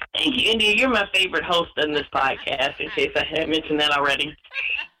 Thank you, India. You're my favorite host on this podcast, in case I haven't mentioned that already.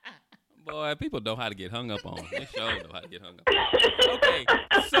 Boy, people know how to get hung up on. They sure know how to get hung up on. Okay,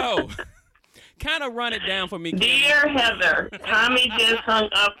 so kind of run it down for me, Kim. Dear Heather, Tommy just hung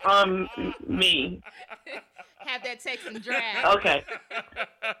up on me. Have that text and drag. Okay.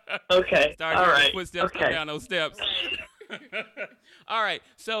 Start all right. Footsteps, come down those steps. All right.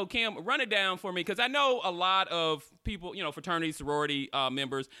 So, Kim, run it down for me because I know a lot of people, fraternity, sorority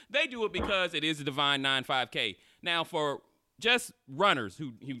members, they do it because it is a Divine 9 5K. Now, for just runners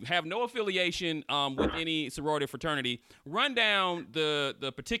who have no affiliation with any sorority or fraternity, run down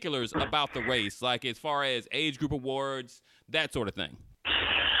the particulars about the race, like as far as age group awards, that sort of thing.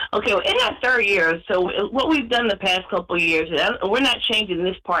 Okay, well, in our third year, so what we've done the past couple of years, we're not changing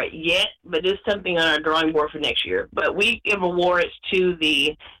this part yet, but it's something on our drawing board for next year. But we give awards to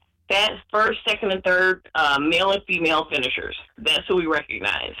the fast first, second, and third male and female finishers. That's who we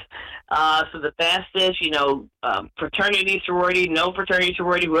recognize. So the fastest, fraternity, sorority, no fraternity,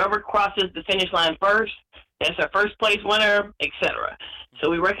 sorority, whoever crosses the finish line first, that's our first place winner, etc. So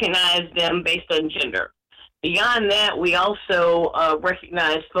we recognize them based on gender. Beyond that, we also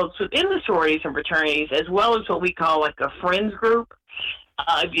recognize folks within the sororities and fraternities, as well as what we call like a friends group.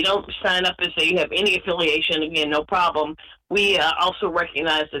 If you don't sign up and say you have any affiliation, again, no problem. We also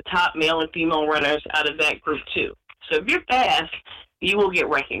recognize the top male and female runners out of that group, too. So if you're fast, you will get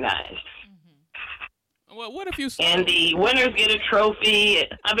recognized. Mm-hmm. Well, what if you slow? And the winners get a trophy.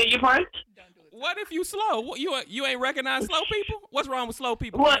 I beg your pardon? What if you slow? You ain't recognize slow people? What's wrong with slow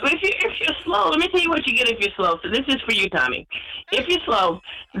people? Well, if you're slow, let me tell you what you get if you're slow. So this is for you, Tommy. If you're slow,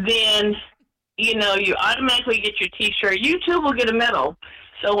 then you automatically get your T-shirt. You too will get a medal.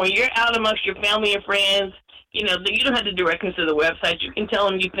 So when you're out amongst your family and friends, you don't have to direct them to the website. You can tell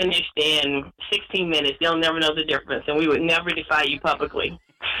them you finished in 16 minutes. They'll never know the difference, and we would never defy you publicly.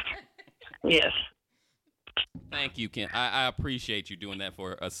 Yes. Thank you, Ken. I appreciate you doing that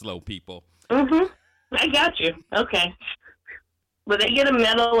for us slow people. Mm-hmm. I got you. Okay. But they get a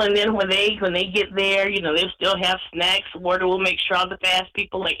medal, and then when they get there, they still have snacks. Water will make sure all the fast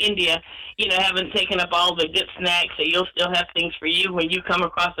people like India, haven't taken up all the good snacks, so you'll still have things for you when you come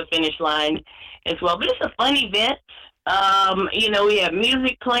across the finish line as well. But it's a fun event. We have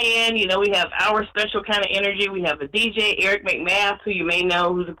music playing. We have our special kind of energy. We have a DJ, Eric McMath, who you may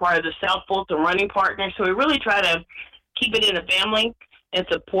know, who's a part of the South Fulton Running Partners. So we really try to keep it in the family and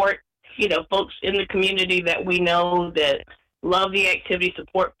support, folks in the community that we know that love the activity,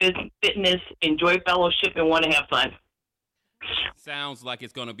 support fitness, enjoy fellowship, and want to have fun. Sounds like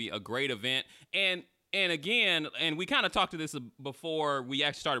it's going to be a great event. And again, and we kind of talked to this before we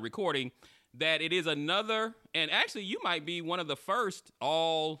actually started recording, that it is another, and actually you might be one of the first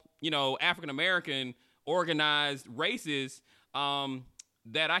all, African-American organized races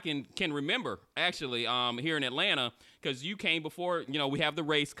that I can remember, actually, here in Atlanta, because you came before, we have the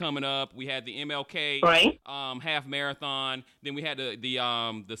race coming up. We had the MLK right. Half marathon. Then we had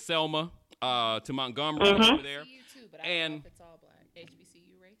the Selma to Montgomery over there. Too, but I don't know if it's all black.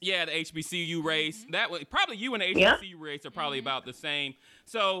 HBCU race? Yeah, the HBCU race. Mm-hmm. That was probably you and the HBCU race are probably about the same.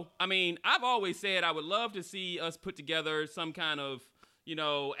 So, I've always said I would love to see us put together some kind of,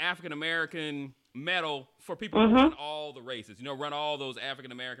 African-American medal for people who run all the races, run all those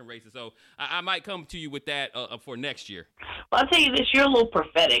African-American races. So I might come to you with that for next year. Well, I'll tell you this, you're a little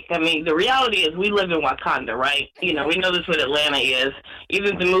prophetic. The reality is we live in Wakanda, right? We know this is what Atlanta is,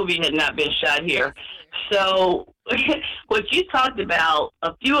 even if the movie had not been shot here. So what you talked about,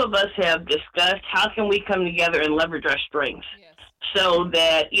 a few of us have discussed how can we come together and leverage our strengths. Yes. So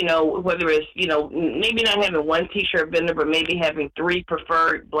that, whether it's, maybe not having one T-shirt vendor, but maybe having 3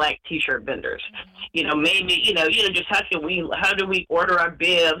 preferred black T-shirt vendors. Maybe, just how do we order our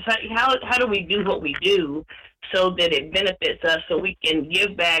bibs? How do we do what we do so that it benefits us so we can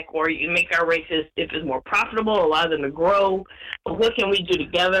give back or make our races, if it's more profitable, allow them to grow? But what can we do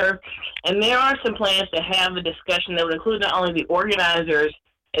together? And there are some plans to have a discussion that would include not only the organizers,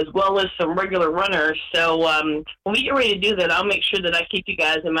 as well as some regular runners. So when we get ready to do that, I'll make sure that I keep you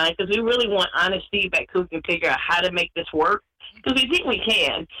guys in mind, because we really want honest feedback so we can figure out how to make this work, because we think we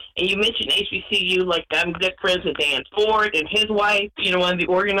can. And you mentioned HBCU, like I'm good friends with Dan Ford and his wife, one of the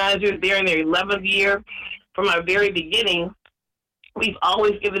organizers. They're in their 11th year. From our very beginning, we've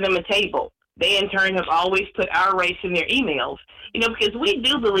always given them a table. They, in turn, have always put our race in their emails, because we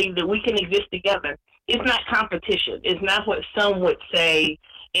do believe that we can exist together. It's not competition. It's not what some would say,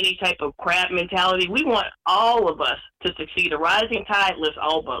 any type of crab mentality. We want all of us to succeed. A rising tide lifts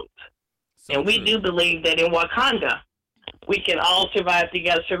all boats. So and we do believe that in Wakanda, we can all survive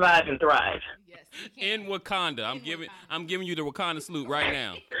together, survive and thrive. Yes, in Wakanda. I'm giving you the Wakanda salute right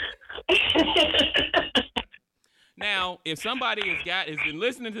now. Now, if somebody has been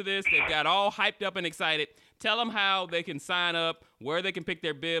listening to this, they've got all hyped up and excited, tell them how they can sign up, where they can pick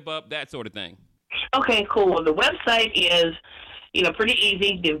their bib up, that sort of thing. Okay, cool. Well, the website is, pretty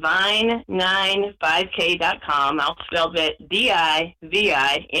easy, divine95k.com. I'll spell that DIVINE,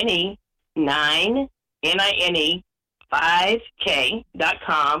 9, NINE,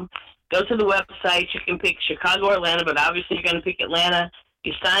 5k.com. Go to the website. You can pick Chicago or Atlanta, but obviously you're going to pick Atlanta.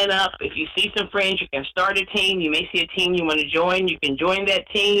 You sign up. If you see some friends, you can start a team. You may see a team you want to join. You can join that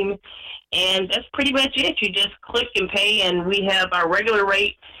team. And that's pretty much it. You just click and pay, and we have our regular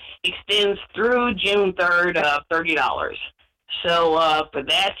rate extends through June 3rd of $30. So for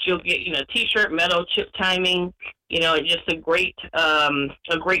that, you'll get, T-shirt, medal, chip timing, just a great time.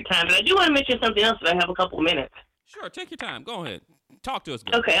 But I do want to mention something else if I have a couple of minutes. Sure, take your time. Go ahead. Talk to us,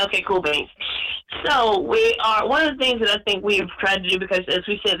 girl. Okay, cool, beans. So we are, one of the things that I think we've tried to do, because as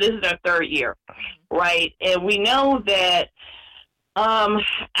we said, this is our third year, right? And we know that our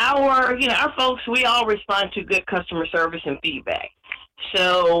folks, we all respond to good customer service and feedback.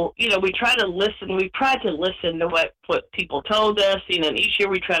 So, we try to listen. We tried to listen to what people told us. And each year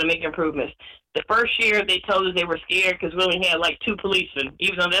we try to make improvements. The first year they told us they were scared because we only had like 2 policemen,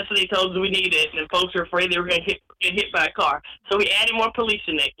 even though that's what they told us we needed. And folks were afraid they were going to get hit by a car. So we added more police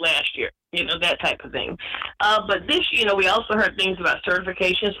in it last year, that type of thing. But this, we also heard things about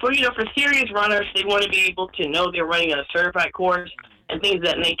certifications. For serious runners, they want to be able to know they're running on a certified course and things of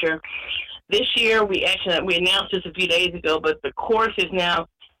that nature. This year, we announced this a few days ago, but the course is now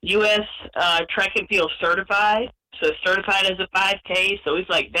U.S. Track and Field certified. So it's certified as a 5K. So it's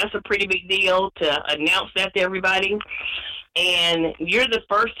like, that's a pretty big deal to announce that to everybody. And you're the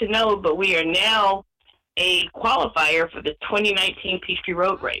first to know, but we are now a qualifier for the 2019 Peachtree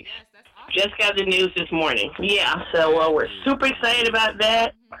Road Race. Yes, that's awesome. Just got the news this morning. Yeah, so we're super excited about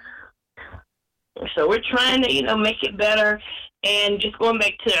that. So we're trying to, make it better. And just going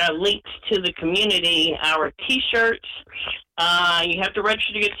back to our links to the community, our T-shirts, you have to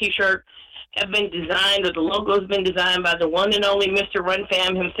register to get a T-shirt, have been designed, or the logo has been designed by the one and only Mr. Run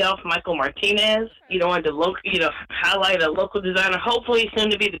Fam himself, Michael Martinez. On the highlight a local designer, hopefully soon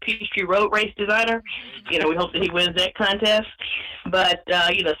to be the Peachtree Road Race designer. We hope that he wins that contest. But, so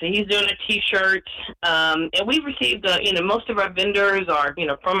he's doing a T-shirt. And we've received, most of our vendors are,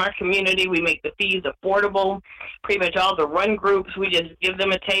 from our community. We make the fees affordable. Pretty much all the run groups, we just give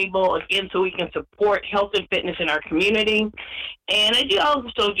them a table, again, so we can support health and fitness in our community. And I do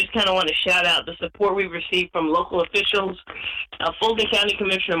also just kind of want to shout out the support we've received from local officials. Fulton County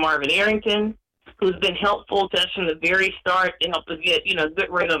Commissioner Marvin Arrington, who's been helpful to us from the very start to help us get, a good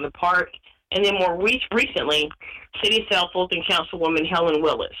rate on the park. And then more recently, City of South Fulton Councilwoman Helen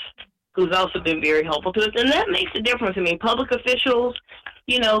Willis, who's also been very helpful to us. And that makes a difference. I mean, public officials,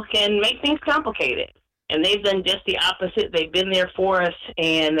 can make things complicated. And they've done just the opposite. They've been there for us,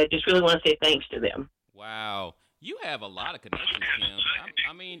 and I just really want to say thanks to them. Wow. You have a lot of connections, Kim.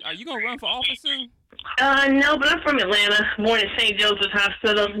 I mean, are you going to run for office soon? No, but I'm from Atlanta, born in St. Joseph's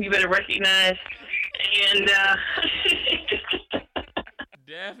Hospital. You better recognize. And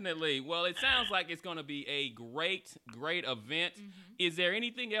Definitely. Well, it sounds like it's going to be a great event. Mm-hmm. Is there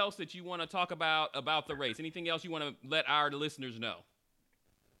anything else that you want to talk about the race? Anything else you want to let our listeners know?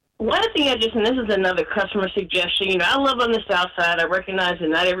 One thing and this is another customer suggestion. I live on the south side. I recognize that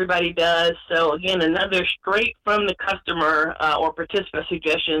not everybody does. So, again, another straight from the customer or participant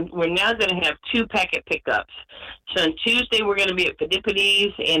suggestion. We're now going to have 2 packet pickups. So, on Tuesday, we're going to be at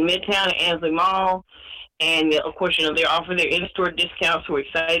Fidipides in Midtown at Ansley Mall. And, of course, they offer their in-store discounts. So we're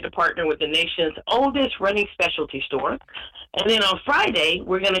excited to partner with the nation's oldest running specialty store. And then on Friday,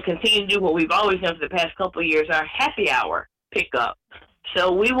 we're going to continue to do what we've always done for the past couple of years, our happy hour pickup.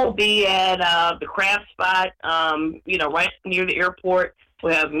 So we will be at the craft spot, right near the airport.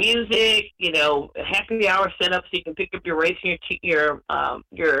 We'll have music, a happy hour set up so you can pick up your race and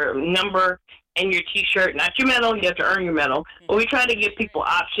your number and your T-shirt. Not your medal. You have to earn your medal. But we try to give people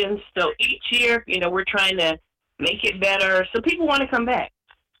options. So each year, we're trying to make it better so people want to come back.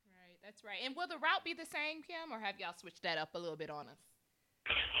 Right, that's right. And will the route be the same, Kim, or have y'all switched that up a little bit on us?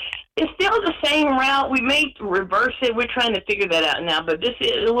 It's still the same route. We may reverse it. We're trying to figure that out now. But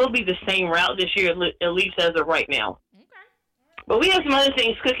it will be the same route this year, at least as of right now. Okay. But we have some other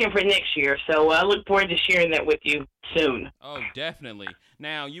things cooking for next year, so I look forward to sharing that with you soon. Oh, definitely.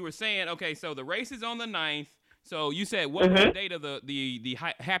 Now, you were saying, okay, so the race is on the 9th. So you said what was the date of the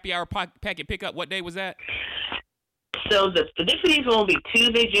happy hour packet pickup? What day was that? So the Fidipides will be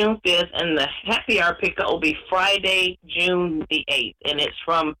Tuesday, June 5th, and the happy hour pickup will be Friday, June the 8th. And it's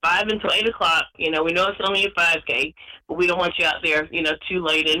from 5 until 8 o'clock. We know it's only a 5K, but we don't want you out there, too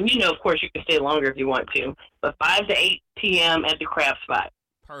late. And, of course, you can stay longer if you want to. But 5 to 8 p.m. at the craft spot.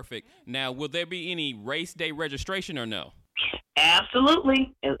 Perfect. Now, will there be any race day registration or no?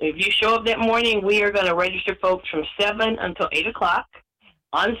 Absolutely. If you show up that morning, we are going to register folks from 7 until 8 o'clock.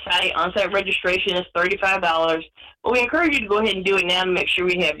 On-site registration is $35, but we encourage you to go ahead and do it now to make sure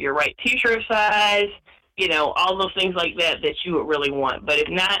we have your right T-shirt size, all those things like that you would really want. But if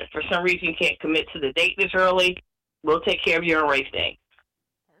not, for some reason you can't commit to the date this early, we'll take care of you on race day.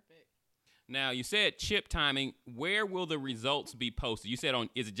 Perfect. Now, you said chip timing. Where will the results be posted? You said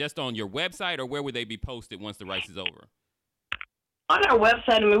is it just on your website, or where will they be posted once the race is over? On our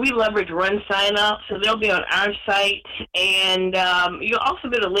website, I mean, we leverage Run Sign Up, so they'll be on our site, and you'll also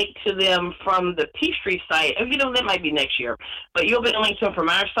be able to link to them from the Peachtree site. You know, that might be next year, but you'll be able to link to them from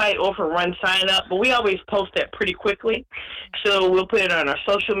our site or from Run Sign Up, but we always post that pretty quickly, so we'll put it on our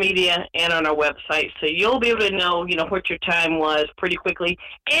social media and on our website, so you'll be able to know, you know, what your time was pretty quickly,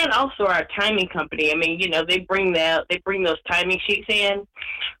 and also our timing company. I mean, you know, they bring those timing sheets in,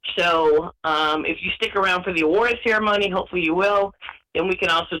 so if you stick around for the award ceremony, hopefully you will, then we can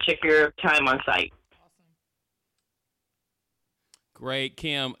also check your time on site. Great,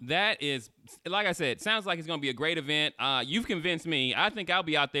 Kim. That is, like I said, sounds like it's going to be a great event. You've convinced me. I think I'll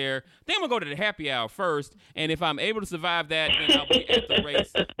be out there. Then I'm going to go to the happy hour first, and if I'm able to survive that, then I'll be at the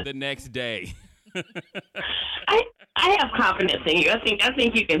race the next day. I have confidence in you. I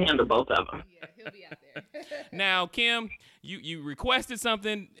think you can handle both of them. Yeah, he'll be out there. Now, Kim, you requested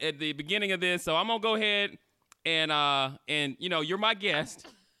something at the beginning of this, so I'm going to go ahead and you know, you're my guest,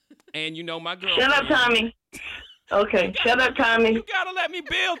 and you know my girl. Shut up, Tommy. Okay, shut up, Tommy. You gotta let me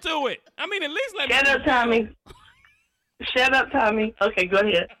build to it. I mean, at least let me. Shut up, Tommy. Shut up, Tommy. Okay, go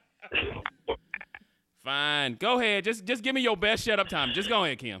ahead. Fine, go ahead. Just give me your best shut up time. Just go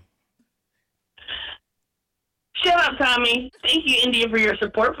ahead, Kim. Shut up, Tommy. Thank you, India, for your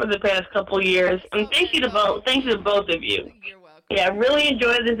support for the past couple years, and thank you to both. Thanks to both of you. You're welcome. Yeah, I really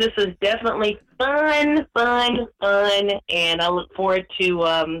enjoyed this. This was definitely fun, and I look forward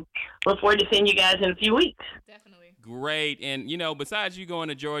to seeing you guys in a few weeks. Definitely. Great, and you know, besides you going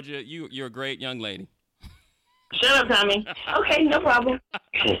to Georgia, you're a great young lady. Shut up, Tommy. Okay, no problem.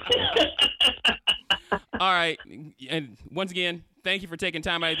 All right, and once again, thank you for taking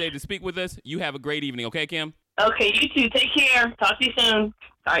time out of the day to speak with us. You have a great evening, okay, Kim? Okay, you too. Take care. Talk to you soon.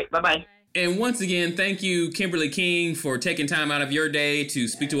 All right, bye-bye. And once again, thank you, Kimberly King, for taking time out of your day to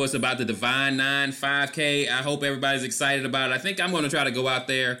speak to us about the Divine 9 5K. I hope everybody's excited about it. I think I'm going to try to go out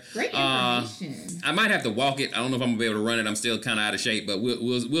there. Great information. I might have to walk it. I don't know if I'm going to be able to run it. I'm still kind of out of shape, but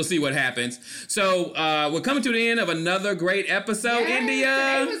we'll see what happens. So we're coming to the end of another great episode,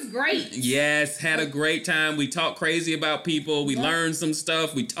 India. Today was great. Yes, had a great time. We talked crazy about people. We learned some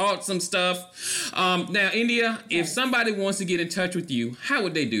stuff. We taught some stuff. Now, India, if somebody wants to get in touch with you, how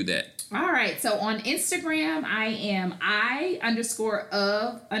would they do that? All right, so on Instagram, I am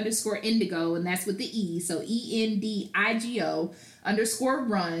I_of_indigo, and that's with the E, so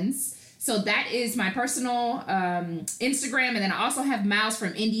ENDIGO_runs. So that is my personal Instagram, and then I also have Miles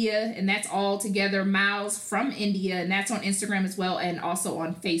from India, and that's all together, Miles from India, and that's on Instagram as well, and also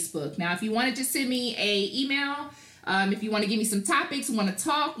on Facebook. Now, if you want to just send me a email, if you want to give me some topics, want to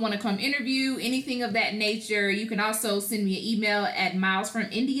talk, want to come interview, anything of that nature, you can also send me an email at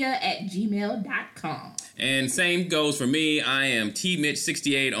milesfromindia@gmail.com. And same goes for me. I am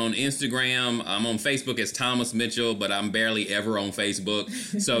tmitch68 on Instagram. I'm on Facebook as Thomas Mitchell, but I'm barely ever on Facebook.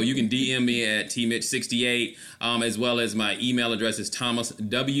 So you can DM me at tmitch68, as well as my email address is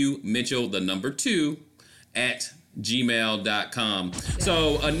thomaswmitchell2 @gmail.com.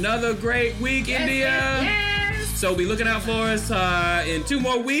 So another great week, India. Yes. So be looking out for us in 2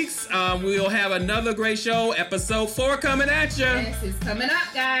 more weeks. We'll have another great show, episode 4 coming at you. Yes, it's coming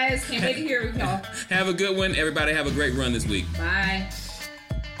up, guys. Can't wait to hear it, y'all. Have a good one. Everybody have a great run this week. Bye.